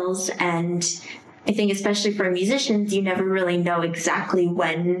the bills. And I think especially for musicians, you never really know exactly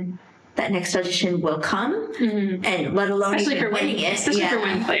when that next audition will come, and let alone especially even for winning it. Especially for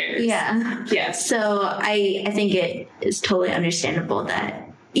win players. So I think it is totally understandable that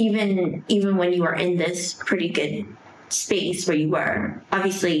even when you are in this pretty good space where you were,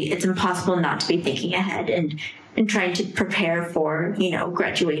 obviously it's impossible not to be thinking ahead and trying to prepare for, you know,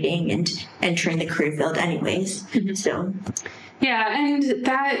 graduating and entering the career field anyways. So yeah, and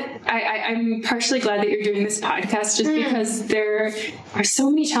that I'm partially glad that you're doing this podcast, just because there are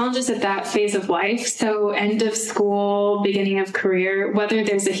so many challenges at that phase of life. So end of school, beginning of career, whether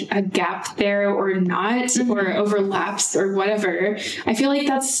there's a gap there or not, or overlaps or whatever, I feel like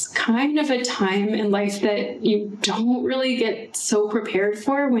that's kind of a time in life that you don't really get so prepared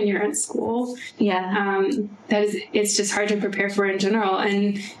for when you're in school. It's just hard to prepare for in general.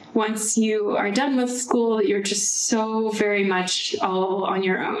 And once you are done with school, you're just so very much all on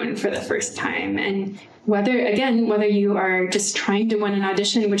your own for the first time. And whether you are just trying to win an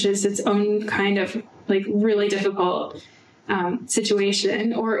audition, which is its own kind of like really difficult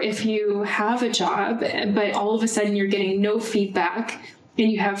situation, or if you have a job, but all of a sudden you're getting no feedback and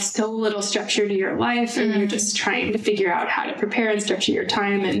you have so little structure to your life, and you're just trying to figure out how to prepare and structure your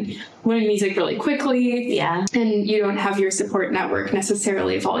time and learn music really quickly. And you don't have your support network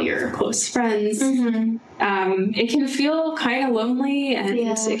necessarily of all your close friends. It can feel kind of lonely, and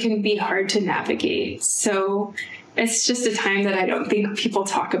it can be hard to navigate. So it's just a time that I don't think people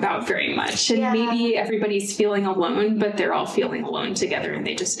talk about very much. And maybe everybody's feeling alone, but they're all feeling alone together and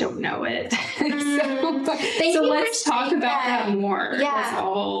they just don't know it. So let's talk about that more. Let's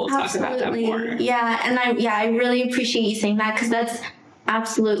all talk about that more. And I really appreciate you saying that, because that's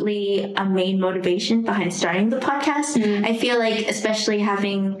absolutely a main motivation behind starting the podcast. I feel like, especially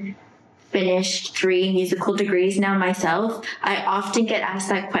having finished 3 musical degrees now myself, I often get asked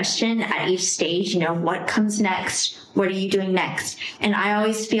that question at each stage, you know, what comes next? What are you doing next? And I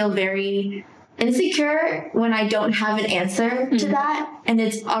always feel very insecure when I don't have an answer to that. And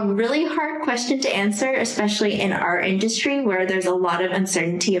it's a really hard question to answer, especially in our industry where there's a lot of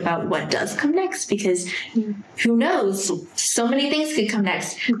uncertainty about what does come next, because who knows? So many things could come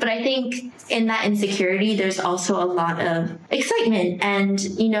next. But I think in that insecurity, there's also a lot of excitement. And,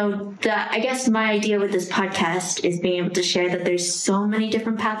 you know, I guess my idea with this podcast is being able to share that there's so many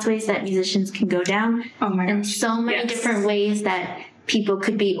different pathways that musicians can go down. And so many different ways that people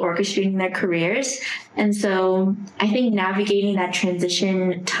could be orchestrating their careers. And so I think navigating that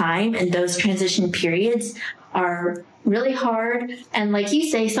transition time and those transition periods are really hard. And like you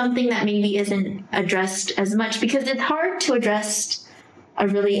say, something that maybe isn't addressed as much, because it's hard to address a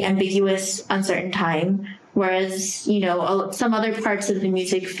really ambiguous, uncertain time. Whereas, you know, some other parts of the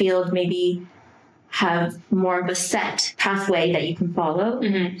music field maybe have more of a set pathway that you can follow.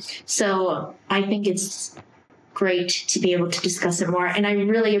 So I think it's great to be able to discuss it more. And I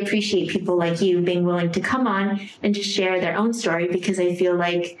really appreciate people like you being willing to come on and just share their own story, because I feel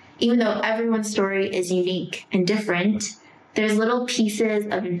like even though everyone's story is unique and different, there's little pieces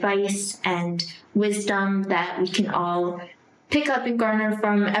of advice and wisdom that we can all pick up and garner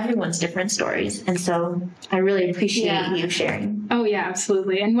from everyone's different stories. And so I really appreciate you sharing. Oh, yeah,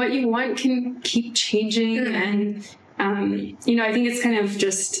 absolutely. And what you want can keep changing. And, I think it's kind of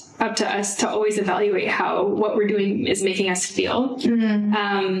just up to us to always evaluate how what we're doing is making us feel.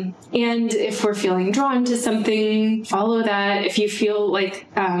 And if we're feeling drawn to something, follow that. If you feel like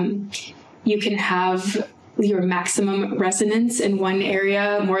you can have your maximum resonance in one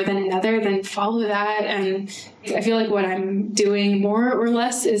area more than another, then follow that. And I feel like what I'm doing more or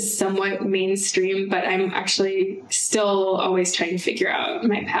less is somewhat mainstream, but I'm actually still always trying to figure out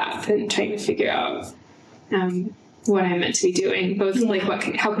my path and trying to figure out what I'm meant to be doing, both like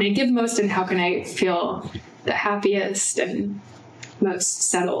how can I give most and how can I feel the happiest and most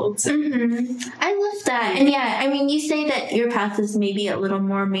settled. I love that. And you say that your path is maybe a little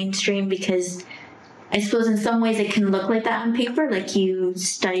more mainstream because I suppose in some ways it can look like that on paper. Like you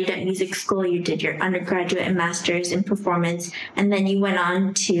studied at music school, you did your undergraduate and master's in performance, and then you went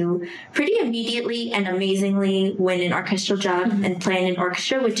on to pretty immediately and amazingly win an orchestral job and play in an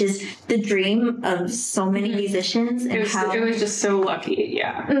orchestra, which is the dream of so many musicians. And it was just so lucky,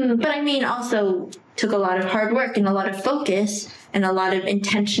 But also took a lot of hard work and a lot of focus and a lot of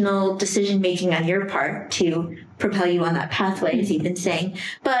intentional decision-making on your part to propel you on that pathway, as you've been saying.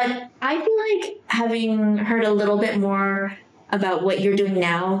 But I feel like having heard a little bit more about what you're doing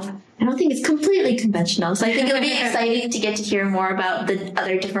now, I don't think it's completely conventional. So I think it'll be exciting to get to hear more about the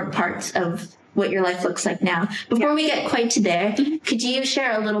other different parts of what your life looks like now. Before we get quite to there, could you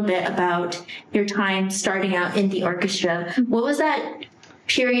share a little bit about your time starting out in the orchestra? What was that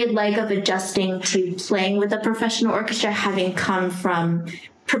period like of adjusting to playing with a professional orchestra, having come from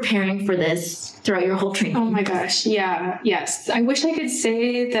preparing for this throughout your whole training? Oh my gosh. Yeah. Yes. I wish I could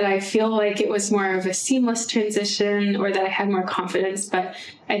say that I feel like it was more of a seamless transition or that I had more confidence, but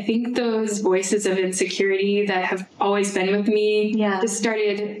I think those voices of insecurity that have always been with me just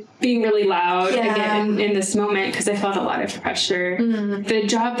started being really loud again in this moment because I felt a lot of pressure. The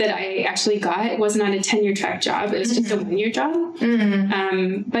job that I actually got was not a tenure track job. It was just a 1-year job.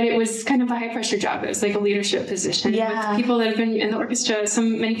 But it was kind of a high pressure job. It was like a leadership position with people that have been in the orchestra,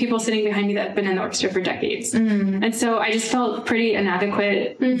 many people sitting behind me that have been in the orchestra for decades. And so I just felt pretty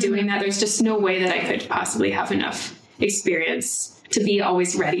inadequate doing that. There's just no way that I could possibly have enough experience to be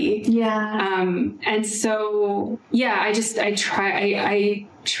always ready. And so, I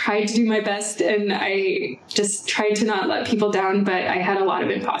tried to do my best and I just tried to not let people down, but I had a lot of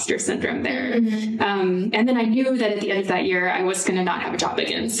imposter syndrome there. And then I knew that at the end of that year, I was going to not have a job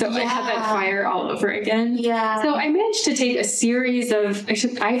again. So I had that fire all over again. So I managed to take a series of,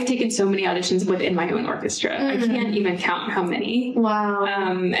 I've taken so many auditions within my own orchestra. I can't even count how many.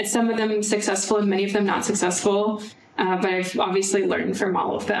 And some of them successful and many of them not successful. But I've obviously learned from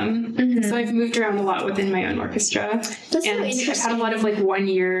all of them. So I've moved around a lot within my own orchestra. That's and so interesting. I've had a lot of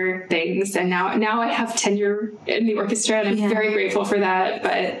 1-year things. And now I have tenure in the orchestra and I'm very grateful for that.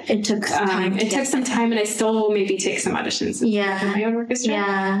 But it took time. It took some time and I still will maybe take some auditions in my own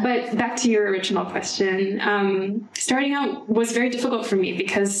orchestra. But back to your original question. Starting out was very difficult for me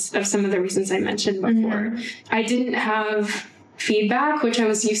because of some of the reasons I mentioned before. I didn't have feedback, which I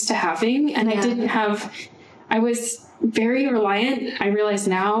was used to having. And I was very reliant, I realize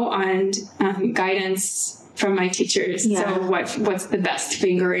now, on guidance from my teachers. So what's the best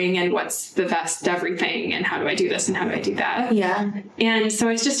fingering and what's the best everything and how do I do this and how do I do that? And so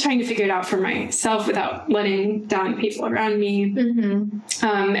I was just trying to figure it out for myself without letting down people around me. And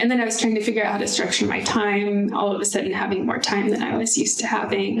then I was trying to figure out how to structure my time, all of a sudden having more time than I was used to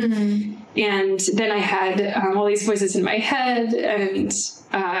having. And then I had all these voices in my head and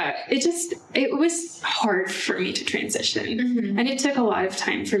it was hard for me to transition. And it took a lot of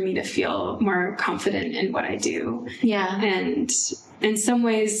time for me to feel more confident in what I do. And in some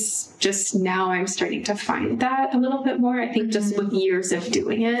ways, just now I'm starting to find that a little bit more, I think just with years of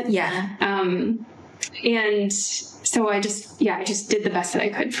doing it. And so I just did the best that I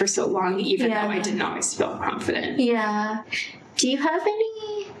could for so long, even though I didn't always feel confident. Do you have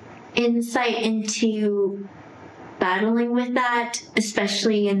any insight into battling with that,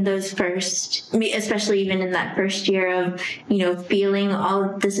 especially in especially even in that first year of, feeling all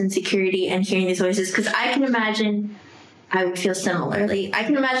of this insecurity and hearing these voices? Because I can imagine I would feel similarly. I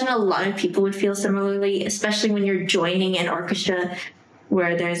can imagine a lot of people would feel similarly, especially when you're joining an orchestra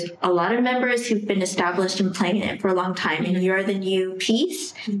where there's a lot of members who've been established and playing it for a long time, and you're the new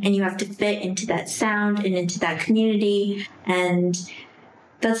piece, and you have to fit into that sound and into that community, and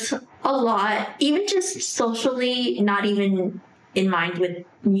that's a lot, even just socially, not even in mind with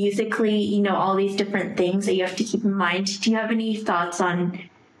musically, you know, all these different things that you have to keep in mind. Do you have any thoughts on,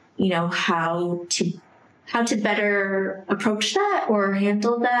 you know, how to better approach that or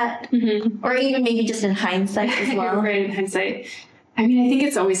handle that? Mm-hmm. Or even maybe just in hindsight as well? Right, in hindsight. I mean, I think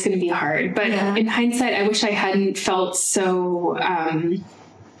it's always going to be hard, but in hindsight, I wish I hadn't felt so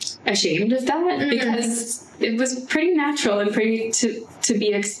ashamed of that, because it was pretty natural and pretty to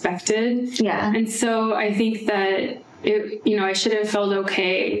be expected. Yeah. And so I think that I should have felt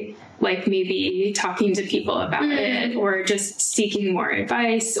okay, like maybe talking to people about it, or just seeking more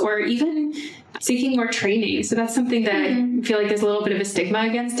advice, or even seeking more training. So that's something that I feel like there's a little bit of a stigma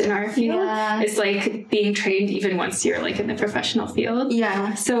against in our field. Yeah. It's like being trained even once you're like in the professional field.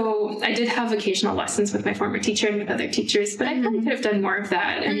 Yeah. So I did have occasional lessons with my former teacher and with other teachers, but I probably could have done more of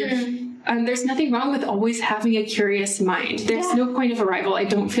that. And there's nothing wrong with always having a curious mind. There's no point of arrival. I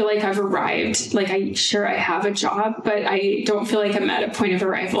don't feel like I've arrived. Like, I have a job, but I don't feel like I'm at a point of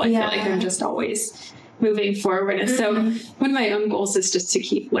arrival. I feel like I'm just always moving forward. And so one of my own goals is just to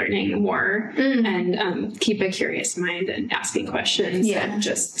keep learning more and keep a curious mind and asking questions. And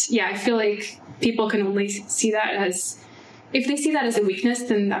just, I feel like people can only see that as, if they see that as a weakness,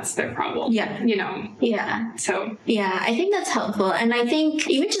 then that's their problem. Yeah. You know? Yeah. So. Yeah, I think that's helpful. And I think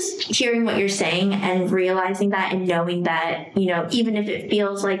even just hearing what you're saying and realizing that and knowing that, you know, even if it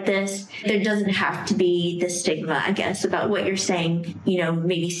feels like this, there doesn't have to be the stigma, I guess, about what you're saying, you know,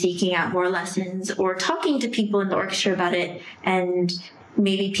 maybe seeking out more lessons or talking to people in the orchestra about it, and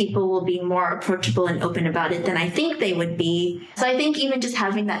maybe people will be more approachable and open about it than I think they would be. So I think even just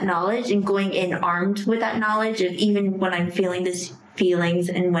having that knowledge and going in armed with that knowledge of, even when I'm feeling these feelings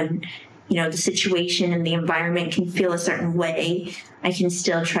and when, you know, the situation and the environment can feel a certain way, I can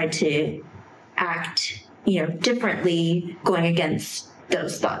still try to act, you know, differently going against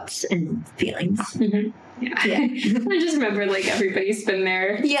those thoughts and feelings. Mm-hmm. Yeah. I just remember, like, everybody's been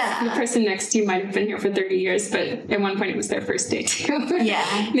there. Yeah. The person next to you might have been here for 30 years, but at one point it was their first day too.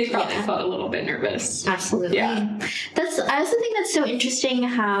 Yeah. They probably felt a little bit nervous. Absolutely. Yeah. I also think that's so interesting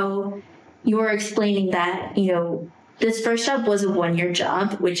how you're explaining that, you know, this first job was a 1-year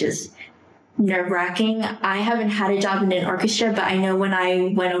job, which is nerve-wracking. I haven't had a job in an orchestra, but I know when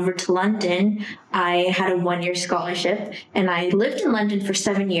I went over to London, I had a 1-year scholarship, and I lived in London for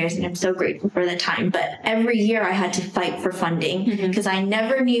 7 years, and I'm so grateful for the time. But every year I had to fight for funding, because I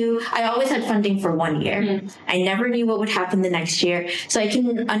never knew. I always had funding for 1 year. I never knew what would happen the next year. So I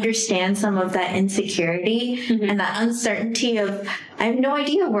can understand some of that insecurity and that uncertainty of, I have no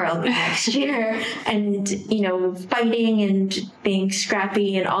idea where I'll be next year, and, you know, fighting and being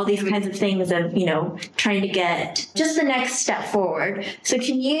scrappy and all these kinds of things of, you know, trying to get just the next step forward. So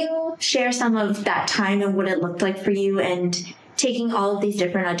can you share some of that time and what it looked like for you, and taking all of these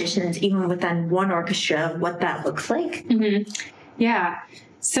different auditions, even within one orchestra, what that looks like? Yeah.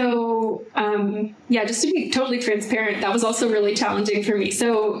 So, just to be totally transparent, that was also really challenging for me.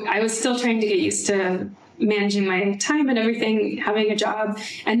 So I was still trying to get used to managing my time and everything, having a job,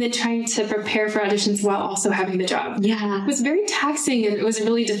 and then trying to prepare for auditions while also having the job. Yeah. It was very taxing, and it was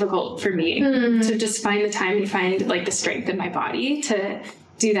really difficult for me to just find the time and find, like, the strength in my body to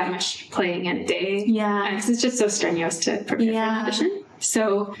do that much playing in a day. Yeah. Because it's just so strenuous to prepare for an audition.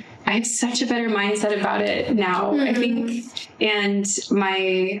 So I have such a better mindset about it now, I think. And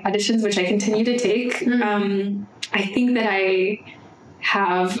my auditions, which I continue to take, I think that I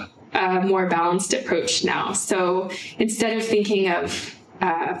have a more balanced approach now. So instead of thinking of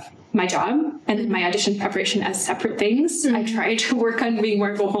my job and my audition preparation as separate things, I try to work on being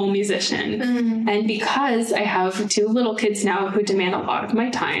more of a whole musician. And because I have 2 little kids now who demand a lot of my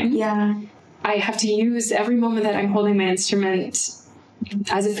time, I have to use every moment that I'm holding my instrument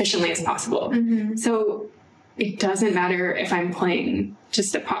as efficiently as possible. So it doesn't matter if I'm playing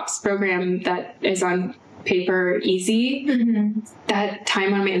just a pops program that is on paper easy. That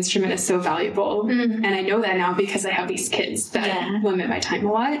time on my instrument is so valuable, and I know that now because I have these kids that limit my time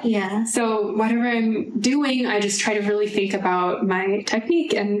a lot. So whatever I'm doing, I just try to really think about my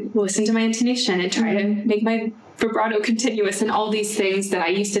technique and listen to my intonation and try to make my vibrato continuous and all these things that I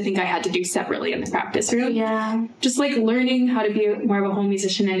used to think I had to do separately in the practice room. Just like learning how to be more of a whole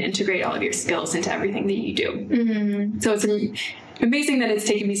musician and integrate all of your skills into everything that you do. So it's amazing that it's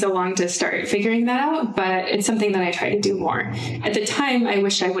taken me so long to start figuring that out, but it's something that I try to do more. At the time, I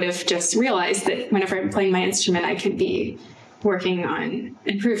wish I would have just realized that whenever I'm playing my instrument, I can be working on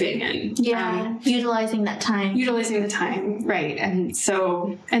improving and utilizing that time. Utilizing the time, right. And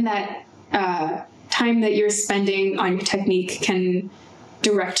so, and that time that you're spending on your technique can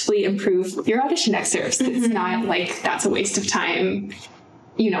directly improve your audition excerpts. It's not like that's a waste of time.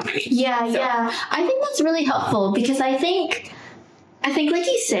 You know what I mean? I think that's really helpful, because I think I think, like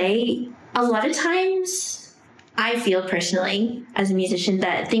you say, a lot of times I feel personally as a musician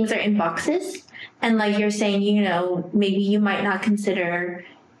that things are in boxes. And like you're saying, you know, maybe you might not consider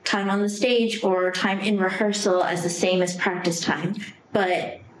time on the stage or time in rehearsal as the same as practice time.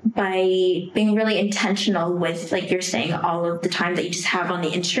 But by being really intentional with, like you're saying, all of the time that you just have on the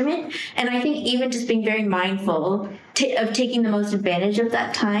instrument. And I think even just being very mindful of taking the most advantage of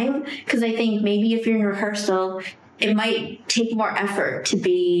that time. Because I think maybe if you're in rehearsal, it might take more effort to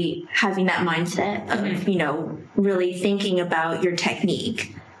be having that mindset of, you know, really thinking about your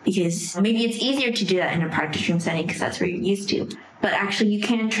technique. Because maybe it's easier to do that in a practice room setting because that's where you're used to. But actually you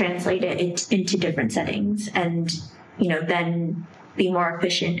can translate it into different settings and, you know, then be more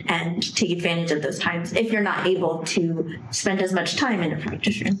efficient and take advantage of those times if you're not able to spend as much time in a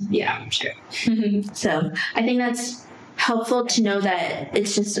practice room. Yeah, sure. So I think that's helpful to know that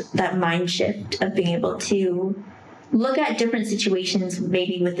it's just that mind shift of being able to look at different situations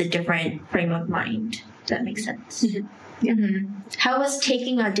maybe with a different frame of mind. Does that make sense? Yeah. How was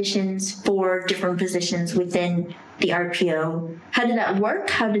taking auditions for different positions within the RPO? How did that work?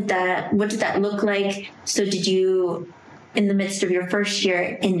 What did that look like? So did you, in the midst of your first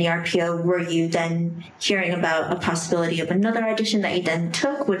year in the RPO, were you then hearing about a possibility of another audition that you then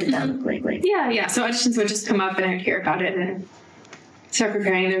took? What did that look like? Yeah. So auditions would just come up and I'd hear about it and start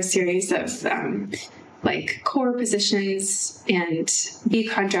preparing those series of like core positions and B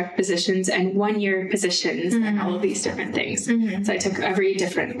contract positions and 1-year positions and all of these different things. So I took every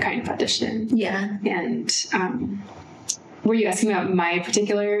different kind of audition. Yeah. And were you asking about my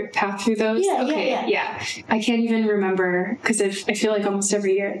particular path through those? Yeah. I can't even remember because I feel like almost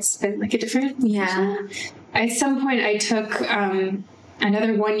every year it's been like a different position. At some point I took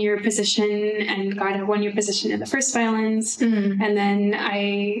another 1-year position and got a 1-year position in the first violins. And then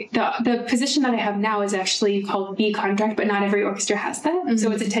the position that I have now is actually called B contract, but not every orchestra has that.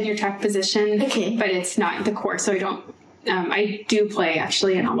 So it's a tenure track position, but it's not the core. So I do play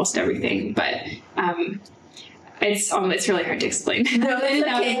actually in almost everything, but it's really hard to explain. No, it's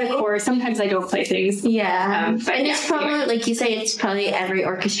okay. The core. Sometimes I don't play things. Yeah. And it's probably, like you say, it's probably every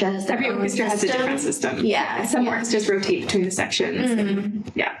orchestra has their own orchestra system. has a different system. Yeah. Some orchestras rotate between the sections.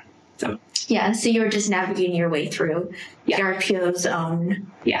 And, so you're just navigating your way through the RPO's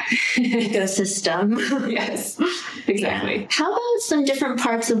own ecosystem. Yes, exactly. Yeah. How about some different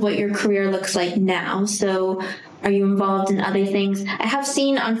parts of what your career looks like now? So are you involved in other things? I have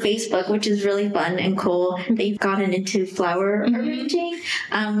seen on Facebook, which is really fun and cool, that you've gotten into flower arranging,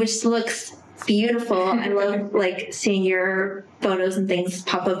 which looks beautiful. I love like seeing your photos and things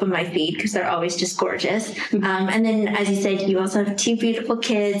pop up on my feed because they're always just gorgeous. And then, as you said, you also have 2 beautiful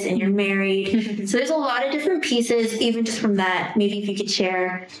kids and you're married. So there's a lot of different pieces, even just from that. Maybe if you could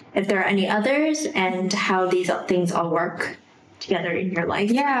share if there are any others and how these things all work together in your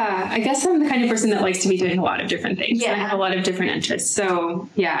life. Yeah, I guess I'm the kind of person that likes to be doing a lot of different things. Yeah. I have a lot of different interests. So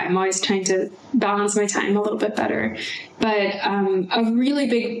I'm always trying to balance my time a little bit better. But a really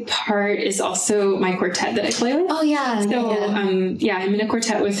big part is also my quartet that I play with. Oh, yeah. So, I'm in a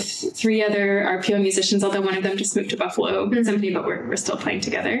quartet with 3 other RPO musicians, although one of them just moved to Buffalo, but we're still playing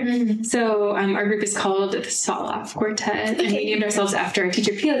together. So our group is called the Soloff Quartet, and we named ourselves after our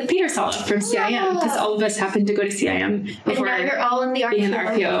teacher, Peter Soloff from CIM, because all of us happened to go to CIM before. And now you're all in the RPO. Being in the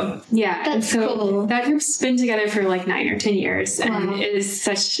RPO. Yeah. That's cool. That group's been together for like 9 or 10 years, and it is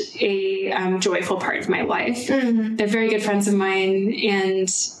such a joyful part of my life. They're very good friends of mine,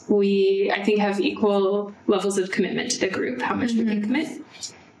 and we, I think, have equal levels of commitment to the group, how much we can commit.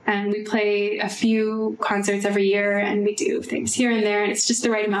 And we play a few concerts every year, and we do things here and there, and it's just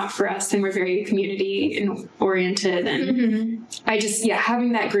the right amount for us, and we're very community oriented. And I just,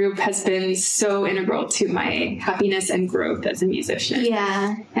 having that group has been so integral to my happiness and growth as a musician.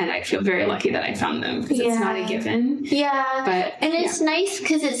 Yeah. And I feel very lucky that I found them, because it's not a given. Yeah. And it's nice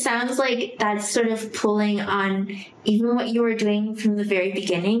because it sounds like that's sort of pulling on even what you were doing from the very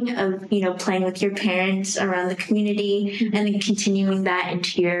beginning of, playing with your parents around the community and then continuing that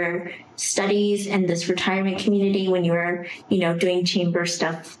into your studies and this retirement community when you were, doing chamber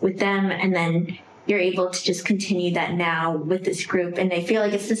stuff with them. And then you're able to just continue that now with this group. And I feel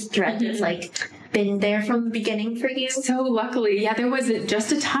like it's this thread that's like been there from the beginning for you. So luckily, there was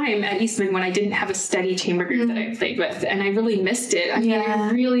just a time at Eastman when I didn't have a steady chamber group that I played with, and I really missed it. I mean,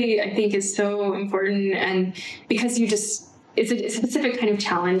 it really, I think, is so important, and because it's a specific kind of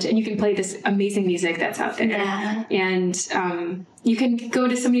challenge, and you can play this amazing music that's out there. Yeah. And you can go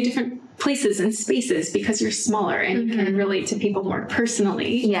to so many different places and spaces because you're smaller and you can relate to people more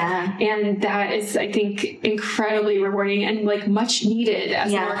personally. Yeah. And that is, I think, incredibly rewarding and like much needed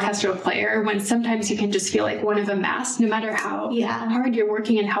as an orchestral player, when sometimes you can just feel like one of a mass, no matter how hard you're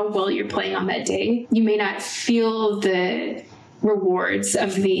working and how well you're playing on that day. You may not feel the rewards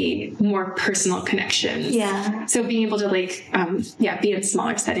of the more personal connections. Yeah. So being able to like, be in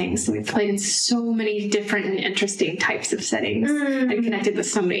smaller settings. We've played in so many different and interesting types of settings and connected with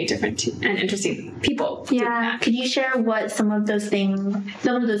so many different and interesting people. Yeah. Could you share what some of those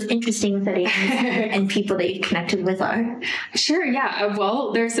interesting settings and people that you've connected with are? Sure. Yeah.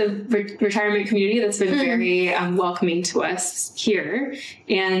 Well, there's a retirement community that's been very welcoming to us here.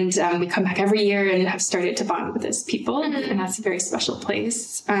 And we come back every year and have started to bond with those people. And that's a very special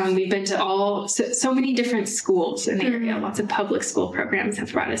place. We've been to so many different schools in the area. Lots of public school programs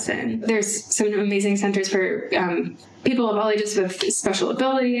have brought us in. There's some amazing centers for people of all ages with special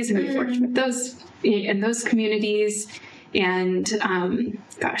abilities, and we've worked with those in those communities. And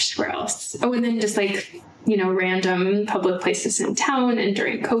where else? Oh, and then just like, random public places in town. And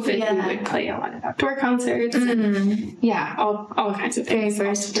during COVID, we would play a lot of outdoor concerts. And, all kinds of things. Very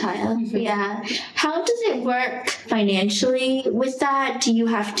versatile. Yeah. How does it work financially with that? Do you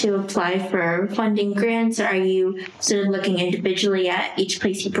have to apply for funding grants, or are you sort of looking individually at each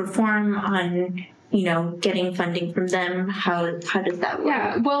place you perform on getting funding from them? How does that work?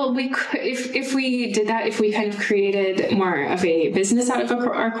 Yeah, well, we could, if we did that, if we kind of created more of a business out of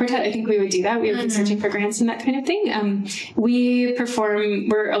our quartet, I think we would do that. We would be searching for grants and that kind of thing. We're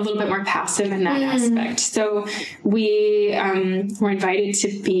a little bit more passive in that aspect. So we were invited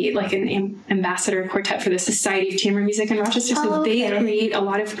to be like an ambassador quartet for the Society of Chamber Music in Rochester. So they create a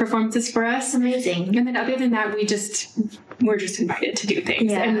lot of performances for us. Amazing. And then other than that, we're just invited to do things.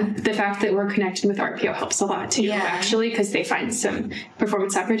 Yeah. And the fact that we're connected with RPO helps a lot too, actually, because they find some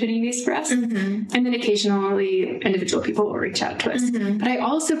performance opportunities for us. And then occasionally individual people will reach out to us. But I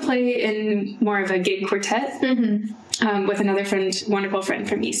also play in more of a gig quartet with another wonderful friend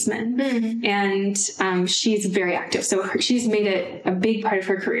from Eastman. And she's very active. So she's made it a big part of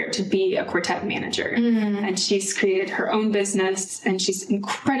her career to be a quartet manager. And she's created her own business, and she's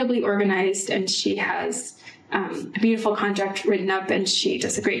incredibly organized, and she has a beautiful contract written up, and she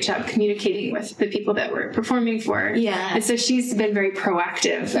does a great job communicating with the people that we're performing for. Yeah. And so she's been very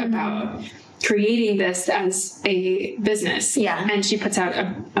proactive about creating this as a business. Yeah. And she puts out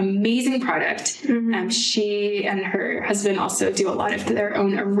an amazing product. She and her husband also do a lot of their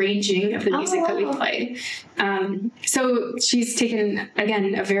own arranging of the music that we play. So she's taken,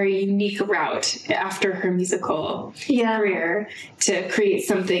 again, a very unique route after her musical career to create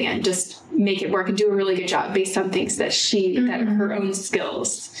something and just make it work and do a really good job based on things that that are her own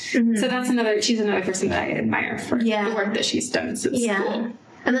skills. So she's another person that I admire for the work that she's done since school.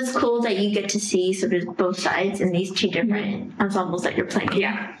 And that's cool that you get to see sort of both sides in these two different ensembles that you're playing.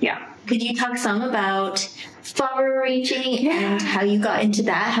 Yeah. Could you talk some about flower arranging and how you got into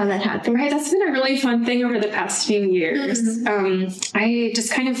that, how that happened? Right, that's been a really fun thing over the past few years. I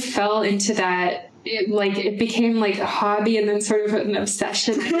just kind of fell into that. It became like a hobby and then sort of an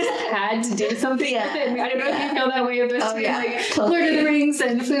obsession. I just had to do something with it. I don't know if you feel that way about Lord of the Rings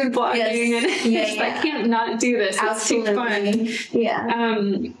and food blogging and I can't not do this. Absolutely. It's too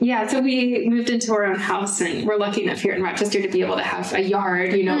fun. So we moved into our own house, and we're lucky enough here in Rochester to be able to have a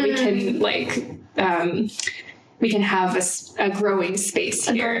yard. We can have a growing space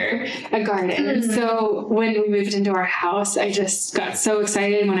here, a garden. So when we moved into our house, I just got so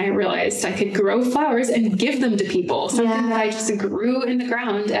excited when I realized I could grow flowers and give them to people. Something that I just grew in the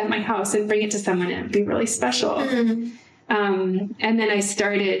ground at my house and bring it to someone, and it'd be really special. And then I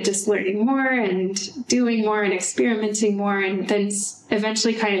started just learning more and doing more and experimenting more, and then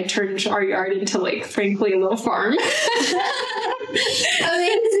eventually kind of turned our yard into, frankly, a little farm. Amazing.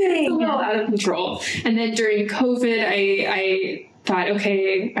 It's a little out of control. And then during COVID, I thought,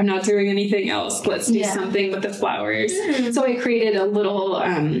 okay, I'm not doing anything else. Let's do something with the flowers. So I created a little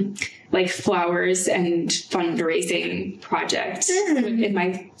flowers and fundraising project in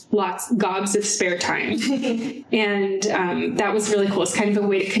my gobs of spare time. And that was really cool. It's kind of a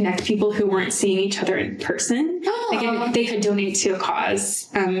way to connect people who weren't seeing each other in person. Again, they could donate to a cause.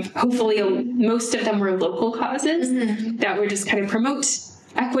 Hopefully, most of them were local causes that were just kind of promote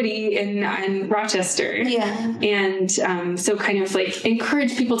equity in Rochester. And so kind of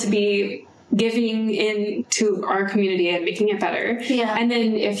encourage people to be giving into our community and making it better. Yeah. And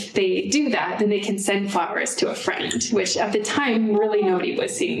then if they do that, then they can send flowers to a friend, which at the time, really nobody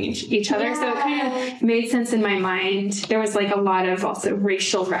was seeing each other. So it kind of made sense in my mind. There was like a lot of also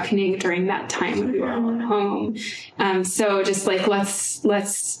racial reckoning during that time when we were all at home. So just like,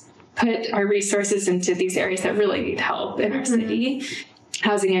 let's put our resources into these areas that really need help in our city.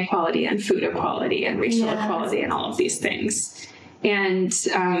 Housing equality and food equality and racial equality and all of these things. And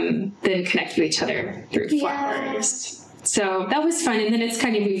then connect with each other through flowers. So that was fun. And then it's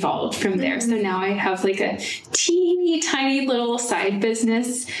kind of evolved from there. So now I have like a teeny tiny little side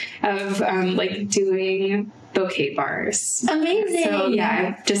business of like doing bouquet bars. Amazing. So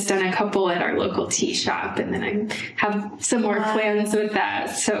yeah, I've just done a couple at our local tea shop, and then I have some more plans with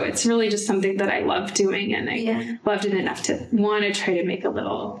that. So it's really just something that I love doing, and I loved it enough to want to try to make a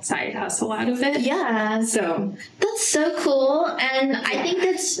little side hustle out of it. Yeah. So that's so cool. And I think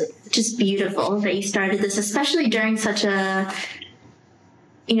that's just beautiful that you started this, especially during such a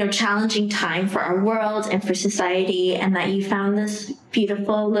challenging time for our world and for society, and that you found this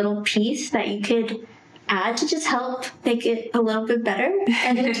beautiful little piece that you could add to just help make it a little bit better.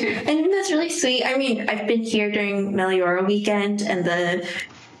 And I think that's really sweet. I mean, I've been here during Meliora weekend, and the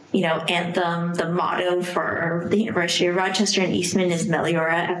anthem, the motto for the University of Rochester and Eastman is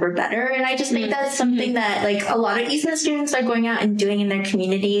Meliora Ever Better. And I just think that's something that like a lot of Eastman students are going out and doing in their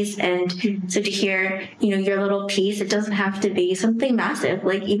communities. And so to hear, your little piece, it doesn't have to be something massive.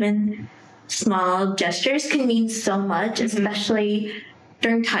 Like even small gestures can mean so much, especially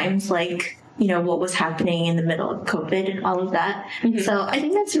during times like, what was happening in the middle of COVID and all of that. So I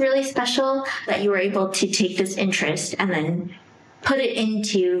think that's really special that you were able to take this interest and then put it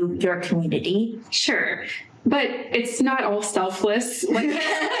into your community. Sure. But it's not all selfless. Like,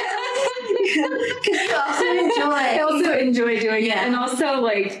 I also enjoy doing it. And also,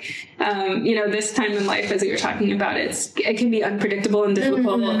 like, this time in life, as we were talking about, it can be unpredictable and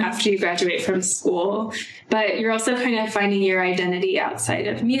difficult after you graduate from school. But you're also kind of finding your identity outside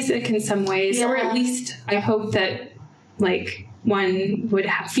of music in some ways. Or at least I hope that, like, one would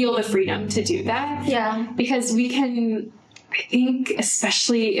feel the freedom to do that. Yeah. Because we can... I think,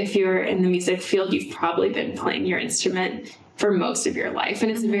 especially if you're in the music field, you've probably been playing your instrument for most of your life, and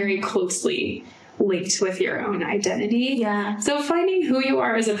it's very closely linked with your own identity. Yeah. So finding who you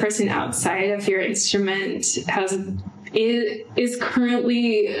are as a person outside of your instrument is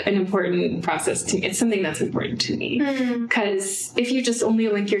currently an important process to me. It's something that's important to me, because if you just only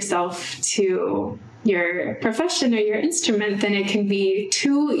link yourself to your profession or your instrument, then it can be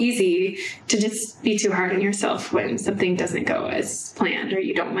too easy to just be too hard on yourself when something doesn't go as planned, or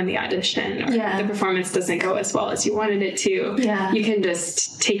you don't win the audition, or the performance doesn't go as well as you wanted it to. Yeah. You can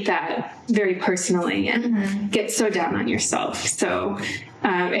just take that very personally and get so down on yourself. So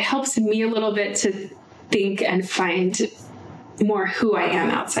it helps me a little bit to think and find more who I am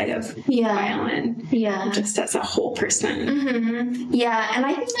outside of violin, just as a whole person. Yeah, and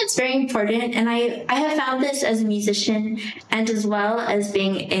I think that's very important. And I have found this as a musician and as well as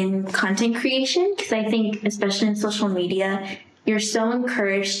being in content creation, because I think, especially in social media, you're so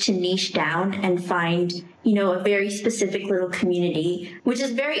encouraged to niche down and find, a very specific little community, which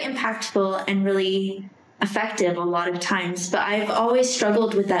is very impactful and really effective a lot of times. But I've always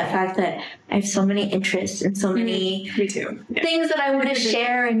struggled with that fact that I have so many interests and so many Me too. things that I want to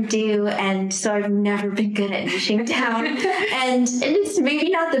share and do, and so I've never been good at niching down. And it's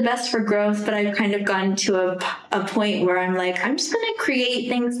maybe not the best for growth, but I've kind of gotten to a point where I'm like, I'm just going to create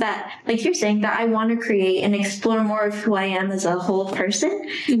things that, like you're saying, that I want to create and explore more of who I am as a whole person.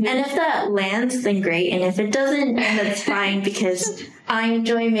 And if that lands, then great. And if it doesn't, then that's fine, because I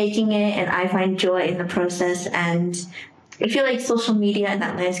enjoy making it and I find joy in the process. And I feel like social media and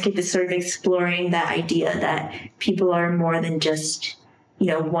that landscape is sort of exploring that idea that people are more than just,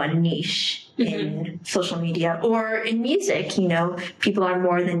 one niche in social media or in music. People are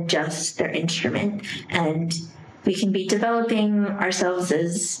more than just their instrument, and we can be developing ourselves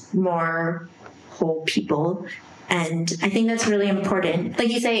as more whole people. And I think that's really important. Like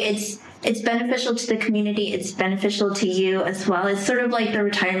you say, it's beneficial to the community. It's beneficial to you as well. It's sort of like the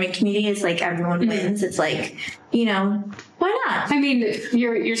retirement community. It's like everyone wins. It's like, why not? I mean,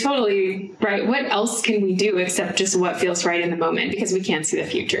 you're totally right. What else can we do except just what feels right in the moment, because we can't see the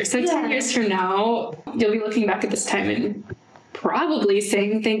future. So 10 years from now, you'll be looking back at this time and probably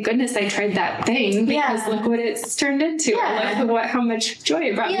saying, thank goodness I tried that thing, because look what it's turned into. Look how much joy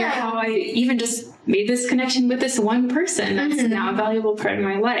it brought me, or how I even just made this connection with this one person that's now a valuable part of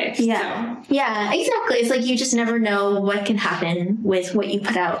my life. Yeah, exactly. It's like you just never know what can happen with what you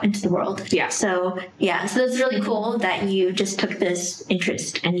put out into the world. So that's really cool that you just took this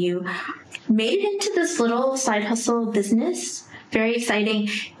interest and you made it into this little side hustle business. Very exciting.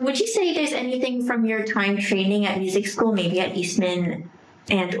 Would you say there's anything from your time training at music school, maybe at Eastman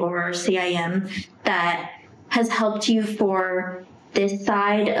and or CIM, that has helped you for this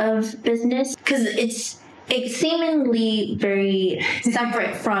side of business? Because it's seemingly very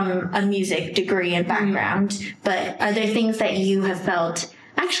separate from a music degree and background, but are there things that you have felt,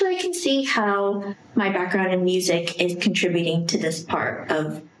 actually, I can see how my background in music is contributing to this part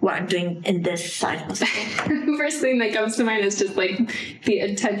of what I'm doing in this side hustle? First thing that comes to mind is just like the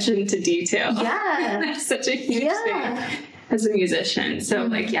attention to detail. Yeah. That's such a huge thing as a musician. So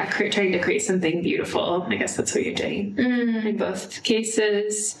trying to create something beautiful. I guess that's what you're doing in both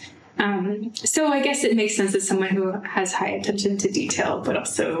cases. So I guess it makes sense as someone who has high attention to detail, but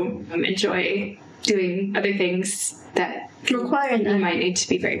also enjoy doing other things that require you might need to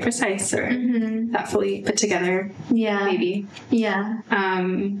be very precise or thoughtfully put together. Yeah. Maybe. Yeah.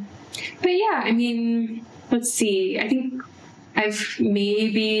 But yeah, I mean, let's see. I think I've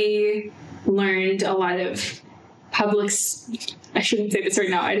maybe learned a lot of I shouldn't say this right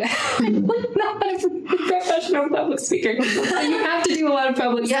now. I'm not a professional public speaker. You have to do a lot of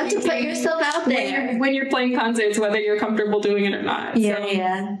public speaking. You have to put yourself out there. When you're playing concerts, whether you're comfortable doing it or not.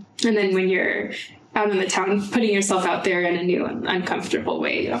 Yeah. And then when you're out in the town, putting yourself out there in a new and uncomfortable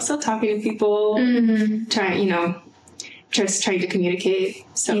way. You're also talking to people, just trying to communicate.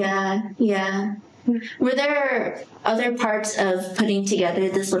 So Yeah. Were there other parts of putting together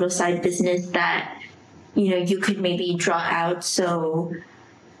this little side business that you could maybe draw out? So,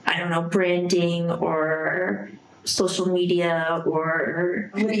 I don't know, branding or social media, or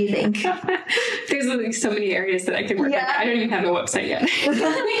what do you think? There's like so many areas that I can work on. I don't even have a website yet.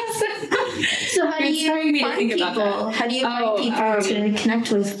 So how do you find people? How do you find people to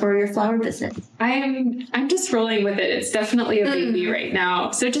connect with for your flower business? I'm just rolling with it. It's definitely a baby right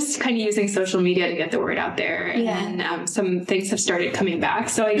now. So just kind of using social media to get the word out there. And some things have started coming back.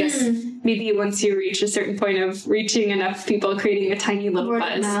 So I guess maybe once you reach a certain point of reaching enough people, creating a tiny little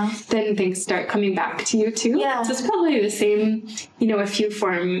buzz, then things start coming back to you too. Yeah. So it's probably the same, if you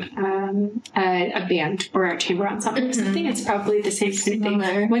form a band or a chamber ensemble or something, it's probably the same kind of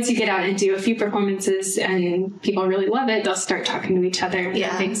thing. Once you get out and do a few performances and people really love it, they'll start talking to each other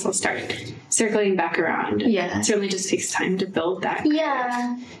and things will start circling back around. It certainly just takes time to build that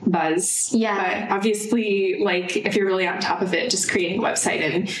buzz. But obviously, like, if you're really on top of it, just creating a website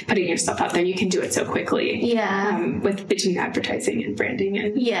and putting yourself out there, you can do it so quickly. With between advertising and branding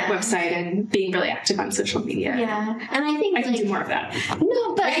and website and being really active on social media. And I think I can do more of that.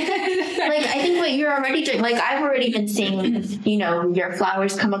 No, but I think what you're already doing, I've already been seeing, your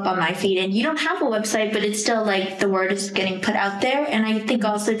flowers come up on my feed, and you don't have a website, but it's still the word is getting put out there. And I think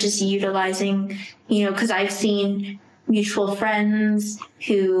also just utilizing, because I've seen mutual friends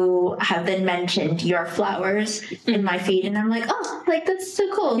who have then mentioned your flowers in my feed, and I'm like, oh, that's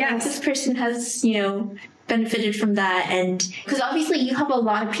so cool. This person has, benefited from that. And because obviously you have a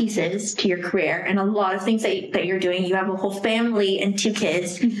lot of pieces to your career and a lot of things that you're doing. You have a whole family and 2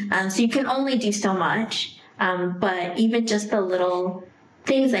 kids. So you can only do so much. But even just the little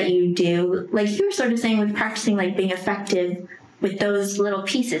things that you do, like you were sort of saying with practicing, being effective with those little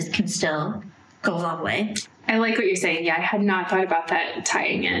pieces can still go a long way. I like what you're saying. I had not thought about that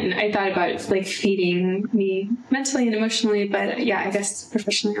tying in. I thought about it feeding me mentally and emotionally, but I guess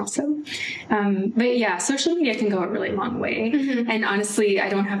professionally also. But social media can go a really long way. And honestly, I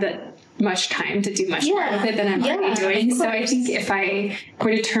don't have that much time to do much more with it than I'm already doing. So I think if I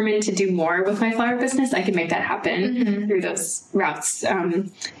were determined to do more with my flower business, I can make that happen through those routes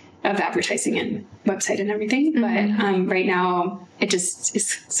of advertising and website and everything. But right now, it just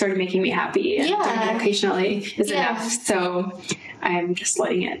is sort of making me happy. And doing it occasionally is enough. So I'm just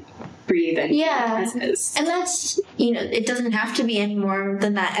letting it breathe and as is. And that's, it doesn't have to be any more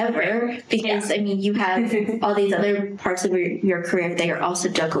than that ever. Because, you have all these other parts of your career that you're also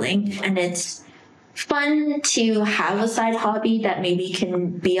juggling. And it's fun to have a side hobby that maybe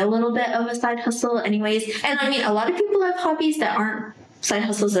can be a little bit of a side hustle anyways. And a lot of people have hobbies that aren't side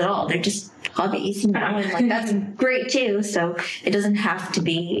hustles at all. They're just hobbies, and that's great too. So it doesn't have to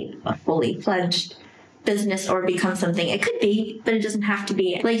be a fully fledged business or become something. It could be, but it doesn't have to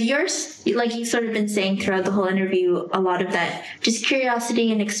be. Yours, you've sort of been saying throughout the whole interview, a lot of that just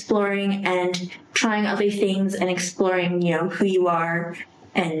curiosity and exploring and trying other things and exploring, who you are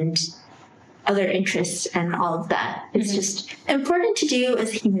and other interests and all of that. It's just important to do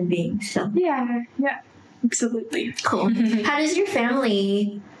as human beings. So yeah. Absolutely. Cool. How does your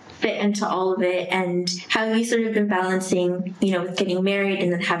family fit into all of it, and how have you sort of been balancing, with getting married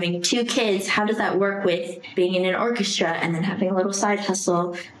and then having 2 kids? How does that work with being in an orchestra and then having a little side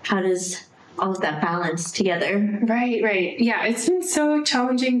hustle? How does all of that balance together. Right. Yeah, it's been so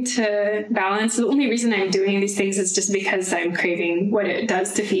challenging to balance. The only reason I'm doing these things is just because I'm craving what it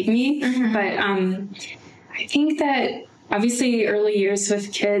does to feed me. Mm-hmm. But I think that obviously early years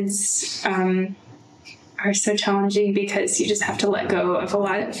with kids are so challenging because you just have to let go of a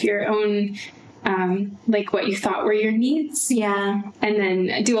lot of your own like what you thought were your needs. Yeah. And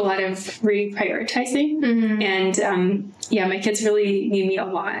then do a lot of reprioritizing. Mm-hmm. And my kids really need me a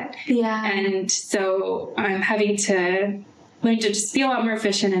lot. Yeah. And so I'm having to learn to just be a lot more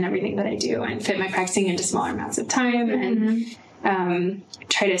efficient in everything that I do and fit my practicing into smaller amounts of time. Mm-hmm. And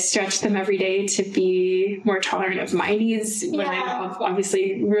try to stretch them every day to be more tolerant of my needs when I'm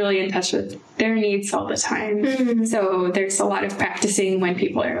obviously really in touch with their needs all the time. Mm-hmm. So there's a lot of practicing when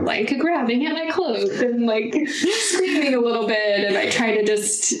people are like grabbing at my clothes and like screaming a little bit, and I try to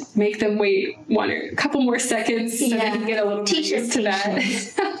just make them wait a couple more seconds so they can get a little more used to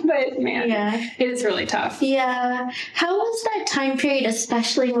that. But man, it is really tough. Yeah. How was that time period,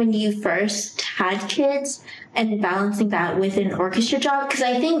 especially when you first had kids, and balancing that with an orchestra job? Because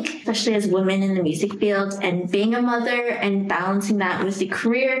I think, especially as women in the music field, and being a mother and balancing that with the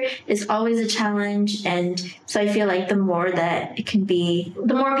career is always a challenge. And so I feel like the more that it can be,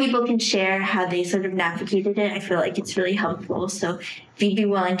 the more people can share how they sort of navigated it, I feel like it's really helpful. So if you'd be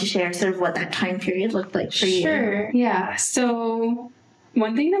willing to share sort of what that time period looked like for you. Sure, yeah. So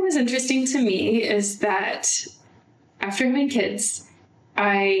one thing that was interesting to me is that after having kids,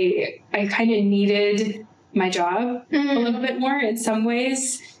 I kind of needed my job a little bit more in some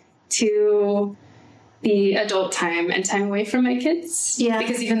ways to be adult time and time away from my kids. Yeah.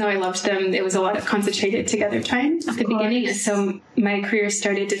 Because even though I loved them, it was a lot of concentrated together time at the beginning. And so my career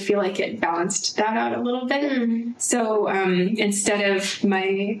started to feel like it balanced that out a little bit. Mm. So instead of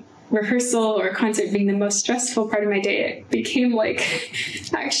my rehearsal or concert being the most stressful part of my day, it became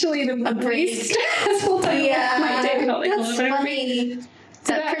like actually the least stressful time of my day. Felt like that's funny.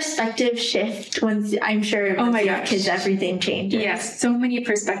 That perspective shift, once I'm sure once you have kids, everything changes. Yes, so many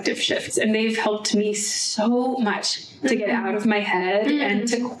perspective shifts, and they've helped me so much to get out of my head and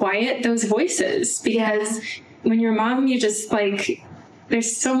to quiet those voices. Because when you're a mom, you just like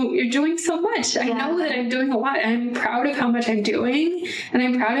you're doing so much. I know that I'm doing a lot. I'm proud of how much I'm doing, and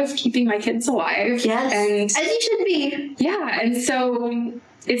I'm proud of keeping my kids alive. Yes, and as you should be. Yeah, and so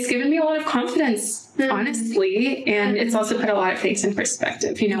it's given me a lot of confidence, honestly, and it's also put a lot of things in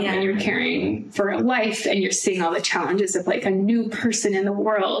perspective. You know, when you're caring for a life and you're seeing all the challenges of like a new person in the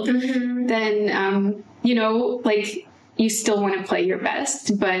world, then, you know, like you still want to play your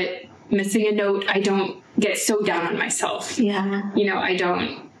best, but missing a note, I don't get so down on myself. Yeah. You know, I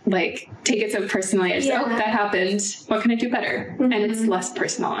don't like take it so personally. I just, that happened. What can I do better? And it's less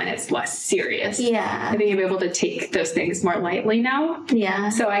personal and it's less serious. Yeah. I think I'm able to take those things more lightly now. Yeah.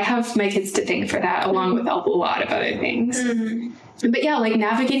 So I have my kids to thank for that, along with a lot of other things. But yeah, like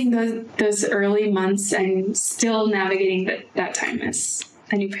navigating those early months and still navigating that time as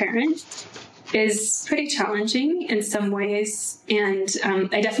a new parent is pretty challenging in some ways. And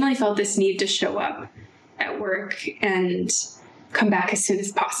I definitely felt this need to show up at work and come back as soon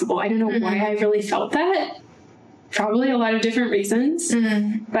as possible. I don't know why I really felt that. Probably a lot of different reasons.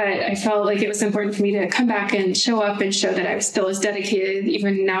 But I felt like it was important for me to come back and show up and show that I was still as dedicated,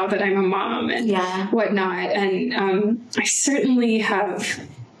 even now that I'm a mom and whatnot. And I certainly have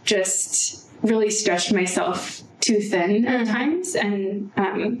just really stretched myself too thin at times. And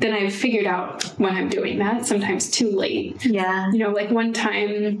then I figured out when I'm doing that, sometimes too late. Yeah. You know, like one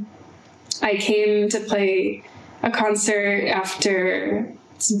time I came to play a concert after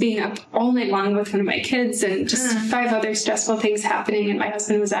being up all night long with one of my kids and just 5 other stressful things happening, and my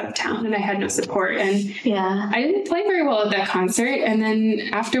husband was out of town and I had no support, and I didn't play very well at that concert. And then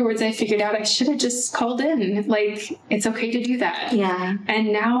afterwards I figured out I should have just called in. Like, it's okay to do that. Yeah.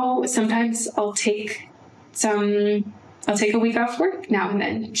 And now sometimes I'll take a week off work now and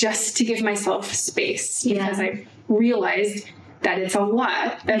then just to give myself space, because I've realized that it's a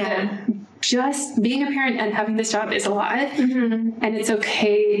lot. That just being a parent and having this job is a lot. And it's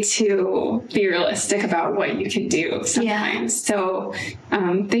okay to be realistic about what you can do sometimes. So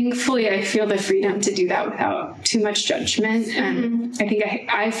thankfully I feel the freedom to do that without too much judgment. And I think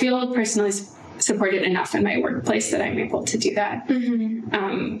I feel personally supported enough in my workplace that I'm able to do that.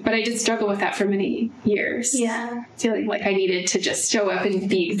 But I did struggle with that for many years. Yeah. Feeling like I needed to just show up and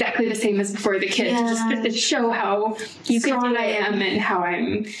be exactly the same as before the kids, just to show how strong I am and how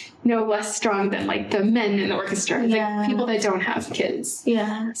I'm no less strong than like the men in the orchestra, like people that don't have kids.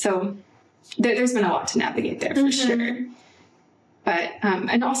 Yeah. So there's been a lot to navigate there for sure. But,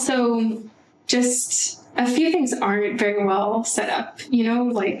 and also just a few things aren't very well set up,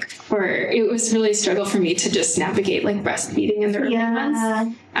 like where it was really a struggle for me to just navigate like breastfeeding in the early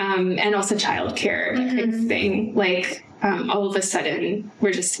months, and also childcare kind of thing. Like all of a sudden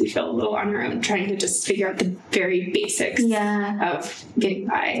we feel a little on our own trying to just figure out the very basics of getting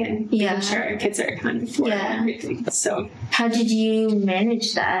by and making sure our kids are accounted for and everything. So how did you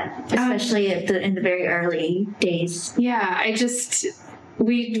manage that, especially in the very early days?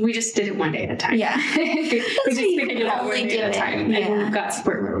 We just did it one day at a time. Yeah. We just figured it out one day at a time. And we got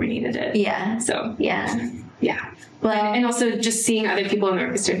support where we needed it. Yeah. So, yeah. Well, and also just seeing other people in the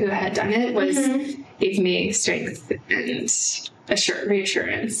orchestra who had done it gave me strength and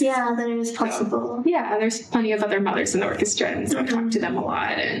reassurance. Yeah, that it was possible. So, there's plenty of other mothers in the orchestra, and so I talked to them a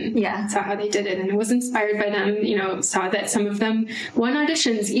lot and saw how they did it, and I was inspired by them. Saw that some of them won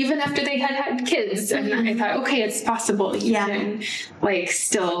auditions even after they had kids, and I thought, okay, it's possible. You can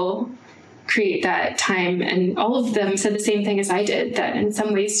still create that time, and all of them said the same thing as I did, that in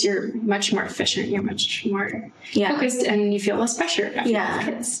some ways you're much more efficient, you're much more focused, and you feel less pressure after you have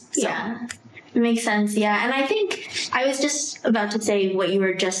kids. So. It makes sense, And I think I was just about to say what you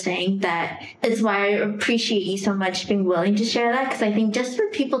were just saying, that is why I appreciate you so much being willing to share that, because I think just for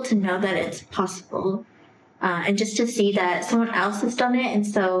people to know that it's possible, and just to see that someone else has done it, and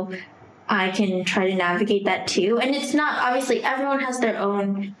so I can try to navigate that too. And it's not, obviously, everyone has their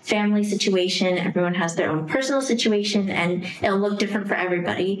own family situation, everyone has their own personal situation, and it'll look different for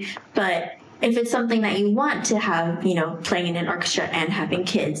everybody, but if it's something that you want to have, playing in an orchestra and having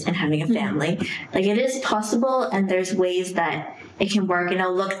kids and having a family, like it is possible, and there's ways that it can work, and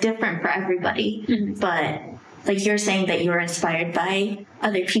it'll look different for everybody. But like you're saying that you were inspired by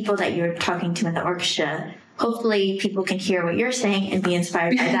other people that you were talking to in the orchestra, hopefully people can hear what you're saying and be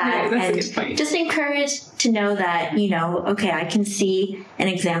inspired by that. And just encouraged to know that, okay, I can see an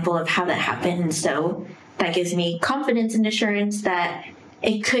example of how that happened. So that gives me confidence and assurance that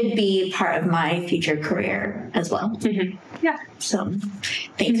it could be part of my future career as well. Yeah. So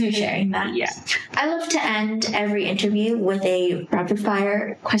thanks for sharing that. Yeah. I love to end every interview with a rapid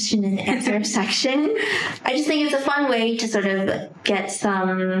fire question and answer section. I just think it's a fun way to sort of get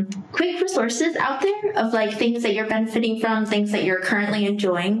some quick resources out there of like things that you're benefiting from, things that you're currently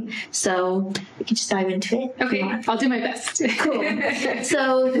enjoying. So we can just dive into it. Okay. I'll do my best. Cool.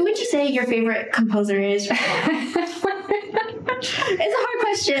 So who would you say your favorite composer is right now? It's a hard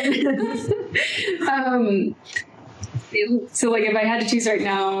question. So like if I had to choose right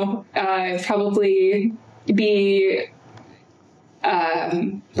now, it'd probably be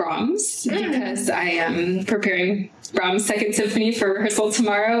Brahms, because I am preparing Brahms' Second Symphony for rehearsal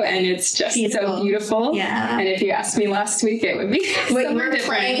tomorrow, and it's just so beautiful. Yeah. And if you asked me last week, it would be what you were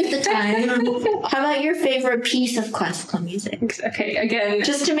playing at the time. How about your favorite piece of classical music? Okay, again,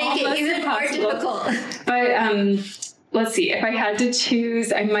 just to make it even more difficult. But let's see. If I had to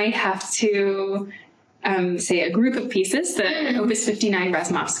choose, I might have to say a group of pieces, the Opus 59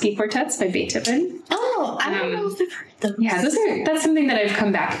 Razumovsky quartets by Beethoven. Oh, I don't know if I've heard them. Yeah, that's something that I've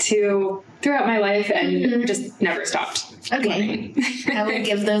come back to throughout my life and just never stopped. Okay. I will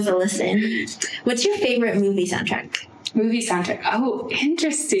give those a listen. What's your favorite movie soundtrack? Movie soundtrack. Oh,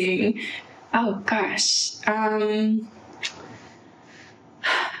 interesting. Oh, gosh.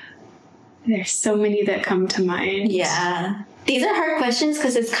 There's so many that come to mind. Yeah. These are hard questions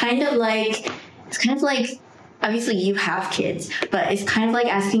because it's kind of like, obviously you have kids, but it's kind of like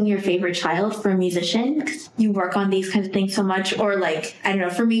asking your favorite child for a musician, because you work on these kinds of things so much. Or like, I don't know,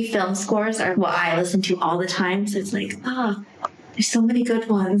 for me, film scores are what I listen to all the time. So it's like, there's so many good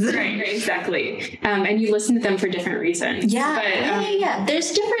ones. Right, exactly. And you listen to them for different reasons. Yeah, yeah.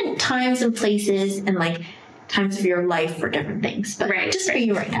 There's different times and places and like times of your life for different things, but just for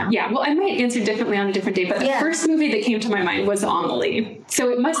you right now. Yeah, well, I might answer differently on a different day, but the first movie that came to my mind was Amelie. So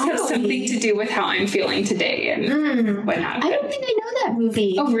it must have something to do with how I'm feeling today and whatnot. I don't think I know that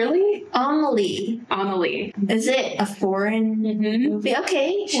movie. Oh, really? Amelie. Is it a foreign movie?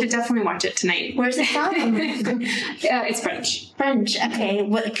 Okay. Should definitely watch it tonight. Where's it from? It's French. Okay.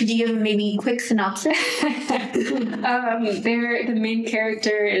 What could you give maybe a quick synopsis? The main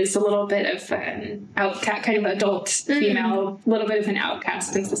character is a little bit of an outcast, kind of adult female, a little bit of an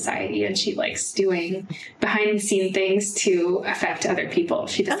outcast in society, and she likes doing behind the scene things to affect other people.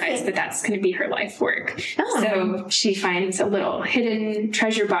 She decides that that's going to be her life work. So she finds a little hidden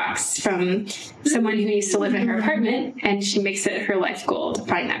treasure box from someone who used to live in her apartment, and she makes it her life goal to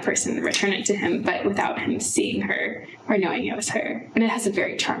find that person and return it to him, but without him seeing her or knowing it was her. And it has a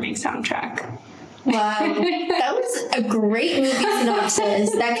very charming soundtrack. Wow. That was a great movie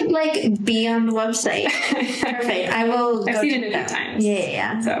synopsis. That could like be on the website. Perfect. I will I've seen it a few times.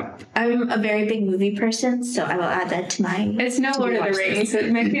 Yeah. So I'm a very big movie person, so I will add that to my... It's no Lord of the Rings.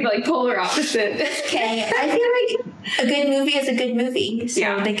 It might be like polar opposite. Okay. I feel like a good movie is a good movie. So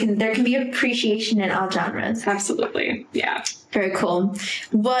there can be appreciation in all genres. Absolutely. Yeah. Very cool.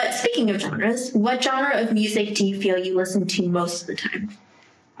 Speaking of genres, what genre of music do you feel you listen to most of the time?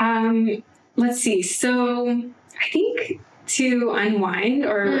 Let's see. So I think to unwind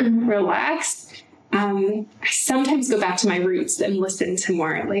or relax, I sometimes go back to my roots and listen to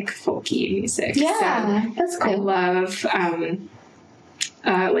more like folky music. Yeah, so that's cool. I love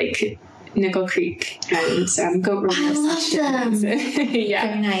like Nickel Creek and Goat Road. I love them. Yeah.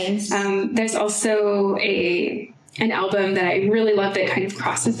 Very nice. There's also an album that I really love that kind of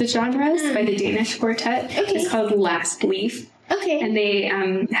crosses the genres by the Danish quartet. Okay. It's called Last Leaf. Okay. And they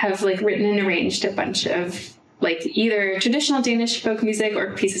have like written and arranged a bunch of like either traditional Danish folk music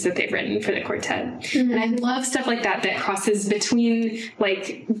or pieces that they've written for the quartet. And I love stuff like that crosses between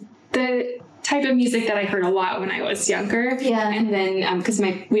like the type of music that I heard a lot when I was younger. Yeah. And then, because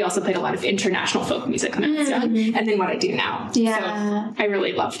we also played a lot of international folk music when I was young. And then what I do now. Yeah. So I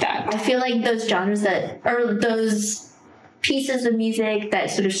really love that. I feel like those genres those pieces of music that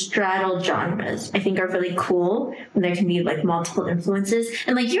sort of straddle genres, I think are really cool when there can be like multiple influences.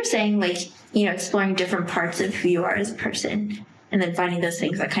 And like you're saying, like, you know, exploring different parts of who you are as a person and then finding those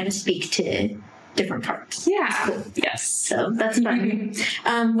things that kind of speak to different parts. Yeah. That's cool. Yes. So that's fun.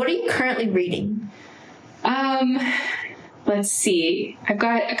 What are you currently reading? Let's see. I've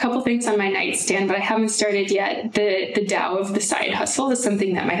got a couple things on my nightstand, but I haven't started yet. The Tao of the Side Hustle is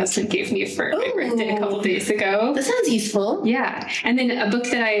something that my husband gave me for my birthday a couple days ago. That sounds useful. Yeah. And then a book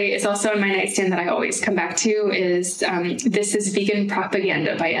that is also on my nightstand that I always come back to is This is Vegan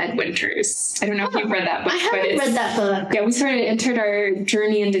Propaganda by Ed Winters. I don't know if you've read that book. I haven't read that book. Yeah, we entered our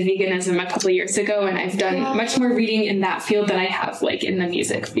journey into veganism a couple of years ago, and I've done much more reading in that field than I have like in the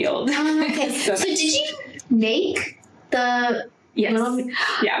music field. Okay. so did you make the... Yes.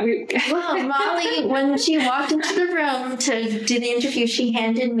 Yeah. Well, Molly, when she walked into the room to do the interview, she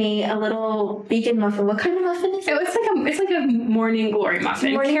handed me a little vegan muffin. What kind of muffin is it? It's like a morning glory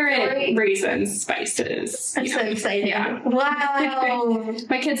muffin. Morning Carrot, glory. raisins, spices. I'm so excited. Yeah. Wow.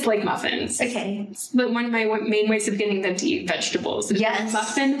 My kids like muffins. Okay. But one of my main ways of getting them to eat vegetables is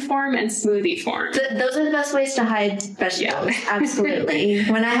muffin form and smoothie form. Those are the best ways to hide vegetables. Yeah. Absolutely.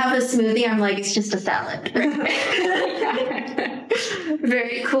 When I have a smoothie, I'm like, it's just a salad.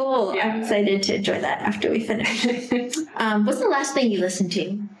 Very cool. Yeah. I'm excited to enjoy that after we finish. What's the last thing you listened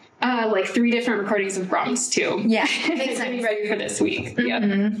to? Like 3 different recordings of Brahms too. Yeah, makes sense. Getting ready for this week.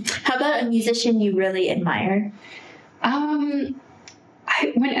 Mm-hmm. Yep. How about a musician you really admire?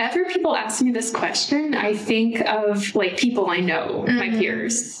 Whenever people ask me this question, I think of like people I know, my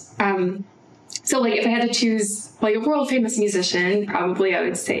peers. So like if I had to choose like a world famous musician, probably I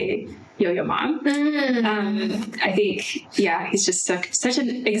would say Yo-Yo Ma. I think, he's just such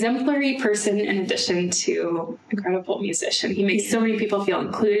an exemplary person in addition to incredible musician. He makes so many people feel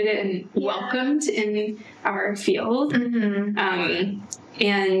included and welcomed in our field.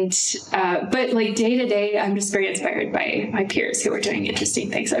 But like day to day, I'm just very inspired by my peers who are doing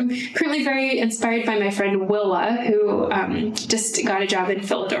interesting things. I'm currently very inspired by my friend Willa, who just got a job in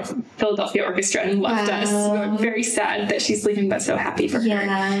Philadelphia Orchestra and left us. So I'm very sad that she's leaving, but so happy for her.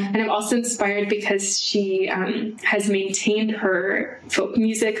 And I'm also inspired because she has maintained her folk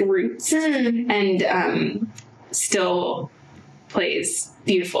music roots and still plays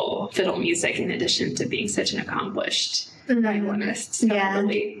beautiful fiddle music in addition to being such an accomplished violinist. So I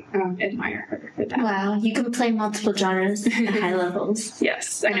really admire her for that. Wow, you can play multiple genres at high levels.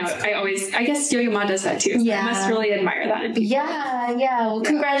 Yes, I know. I guess Yo-Yo Ma does that too. So I must really admire that in people. Yeah. Well,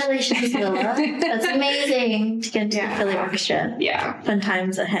 congratulations, Willa. That's amazing to get into the Philly Orchestra. Yeah. Fun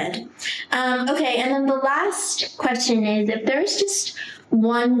times ahead. Okay, and then the last question is, if there's just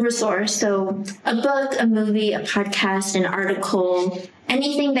one resource, so a book, a movie, a podcast, an article,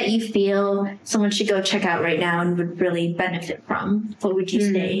 anything that you feel someone should go check out right now and would really benefit from, what would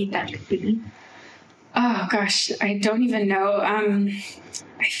you say that could be? Oh gosh, I don't even know.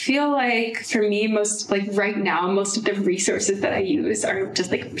 I feel like for me, right now, most of the resources that I use are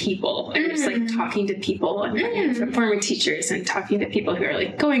just like people. I'm just like talking to people and former teachers and talking to people who are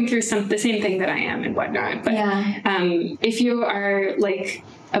like going through the same thing that I am and whatnot. But if you are like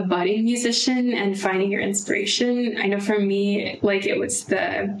a budding musician and finding your inspiration, I know for me, like it was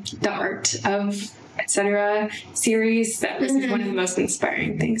the art of etc. series. This is one of the most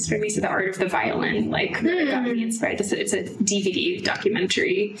inspiring things for me. So the art of the violin, like, really got me inspired. It's a DVD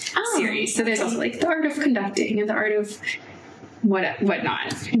documentary series. So there's also like the art of conducting and the art of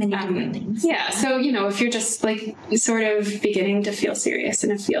whatnot. Many different things. Yeah. So, if you're just like sort of beginning to feel serious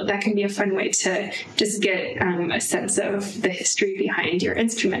in a field, that can be a fun way to just get a sense of the history behind your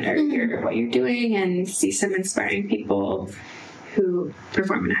instrument or what you're doing, and see some inspiring people who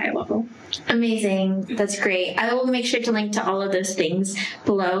perform at a high level. Amazing. That's great. I will make sure to link to all of those things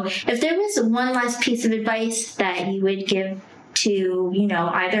below. If there was one last piece of advice that you would give to,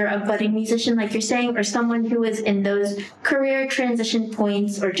 either a budding musician, like you're saying, or someone who is in those career transition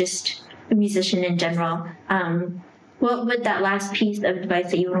points, or just a musician in general, what would that last piece of advice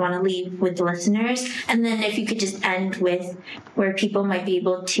that you would want to leave with the listeners? And then if you could just end with where people might be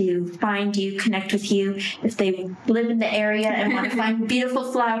able to find you, connect with you, if they live in the area and want to find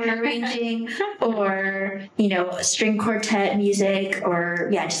beautiful flower arranging, or, string quartet music,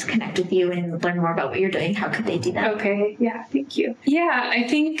 or just connect with you and learn more about what you're doing. How could they do that? Okay. Yeah. Thank you. Yeah. I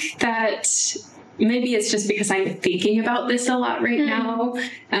think that maybe it's just because I'm thinking about this a lot right now.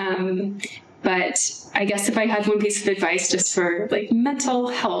 But I guess if I had one piece of advice just for like mental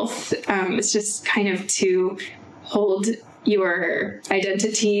health, it's just kind of to hold your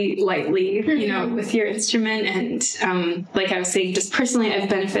identity lightly, with your instrument. And like I was saying, just personally, I've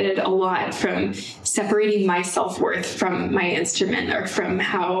benefited a lot from separating my self-worth from my instrument, or from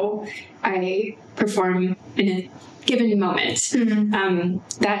how I perform in a given moment.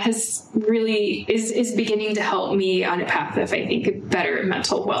 That has really is beginning to help me on a path of, I think, better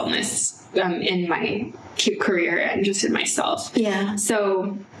mental wellness in my career and just in myself. Yeah.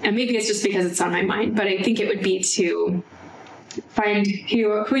 So, and maybe it's just because it's on my mind, but I think it would be to find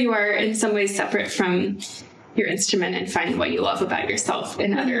who you are in some ways separate from your instrument, and find what you love about yourself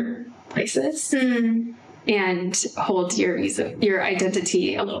in other places. And hold your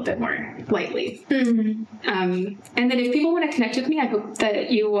identity a little bit more lightly. And then if people want to connect with me, I hope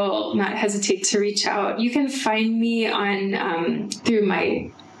that you will not hesitate to reach out. You can find me on through my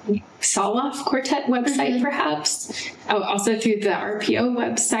Soloff Quartet website, perhaps. Also through the RPO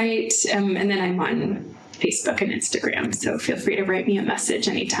website. And then I'm on Facebook and Instagram, so feel free to write me a message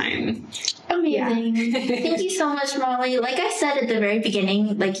anytime. Amazing. Yeah. Thank you so much, Molly. Like I said at the very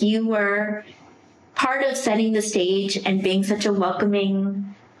beginning, like, you were part of setting the stage and being such a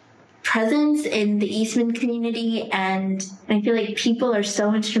welcoming presence in the Eastman community, and I feel like people are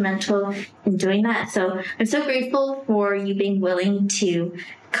so instrumental in doing that. So I'm so grateful for you being willing to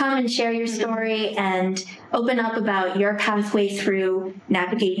come and share your story and open up about your pathway through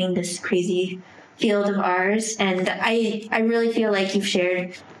navigating this crazy field of ours. And I really feel like you've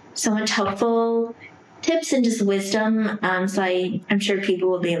shared so much helpful tips and just wisdom. So I'm sure people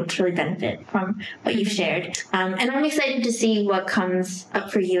will be able to really benefit from what you've shared. And I'm excited to see what comes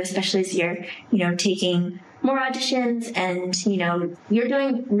up for you, especially as you're, taking more auditions, and, you're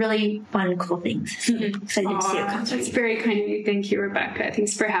doing really fun, cool things. So I'm excited to see what comes. That's very kind of you. Thank you, Rebecca.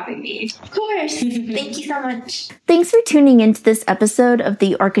 Thanks for having me. Of course. Thank you so much. Thanks for tuning into this episode of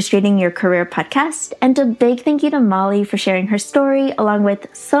the Orchestrating Your Career podcast, and a big thank you to Molly for sharing her story along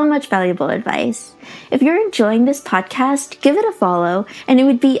with so much valuable advice. If you're enjoying this podcast, give it a follow, and it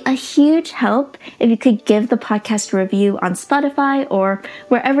would be a huge help if you could give the podcast a review on Spotify or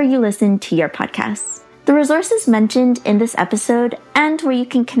wherever you listen to your podcasts. The resources mentioned in this episode and where you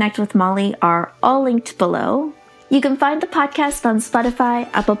can connect with Molly are all linked below. You can find the podcast on Spotify,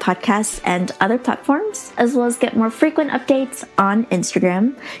 Apple Podcasts, and other platforms, as well as get more frequent updates on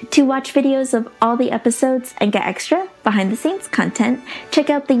Instagram. To watch videos of all the episodes and get extra behind-the-scenes content,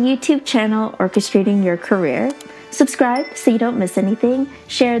 check out the YouTube channel Orchestrating Your Career. Subscribe so you don't miss anything.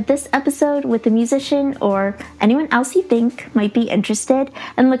 Share this episode with a musician or anyone else you think might be interested,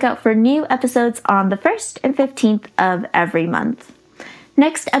 and look out for new episodes on the 1st and 15th of every month.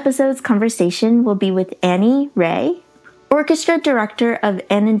 Next episode's conversation will be with Annie Ray, orchestra director of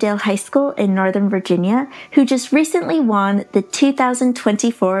Annandale High School in Northern Virginia, who just recently won the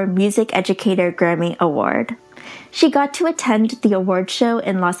 2024 Music Educator Grammy Award. She got to attend the award show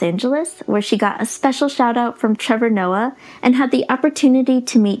in Los Angeles, where she got a special shout out from Trevor Noah and had the opportunity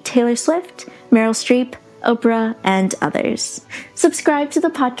to meet Taylor Swift, Meryl Streep, Oprah, and others. Subscribe to the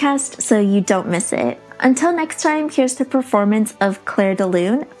podcast so you don't miss it. Until next time, here's the performance of Claire de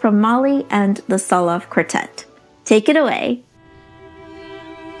Lune from Molly and the Soloff Quartet. Take it away.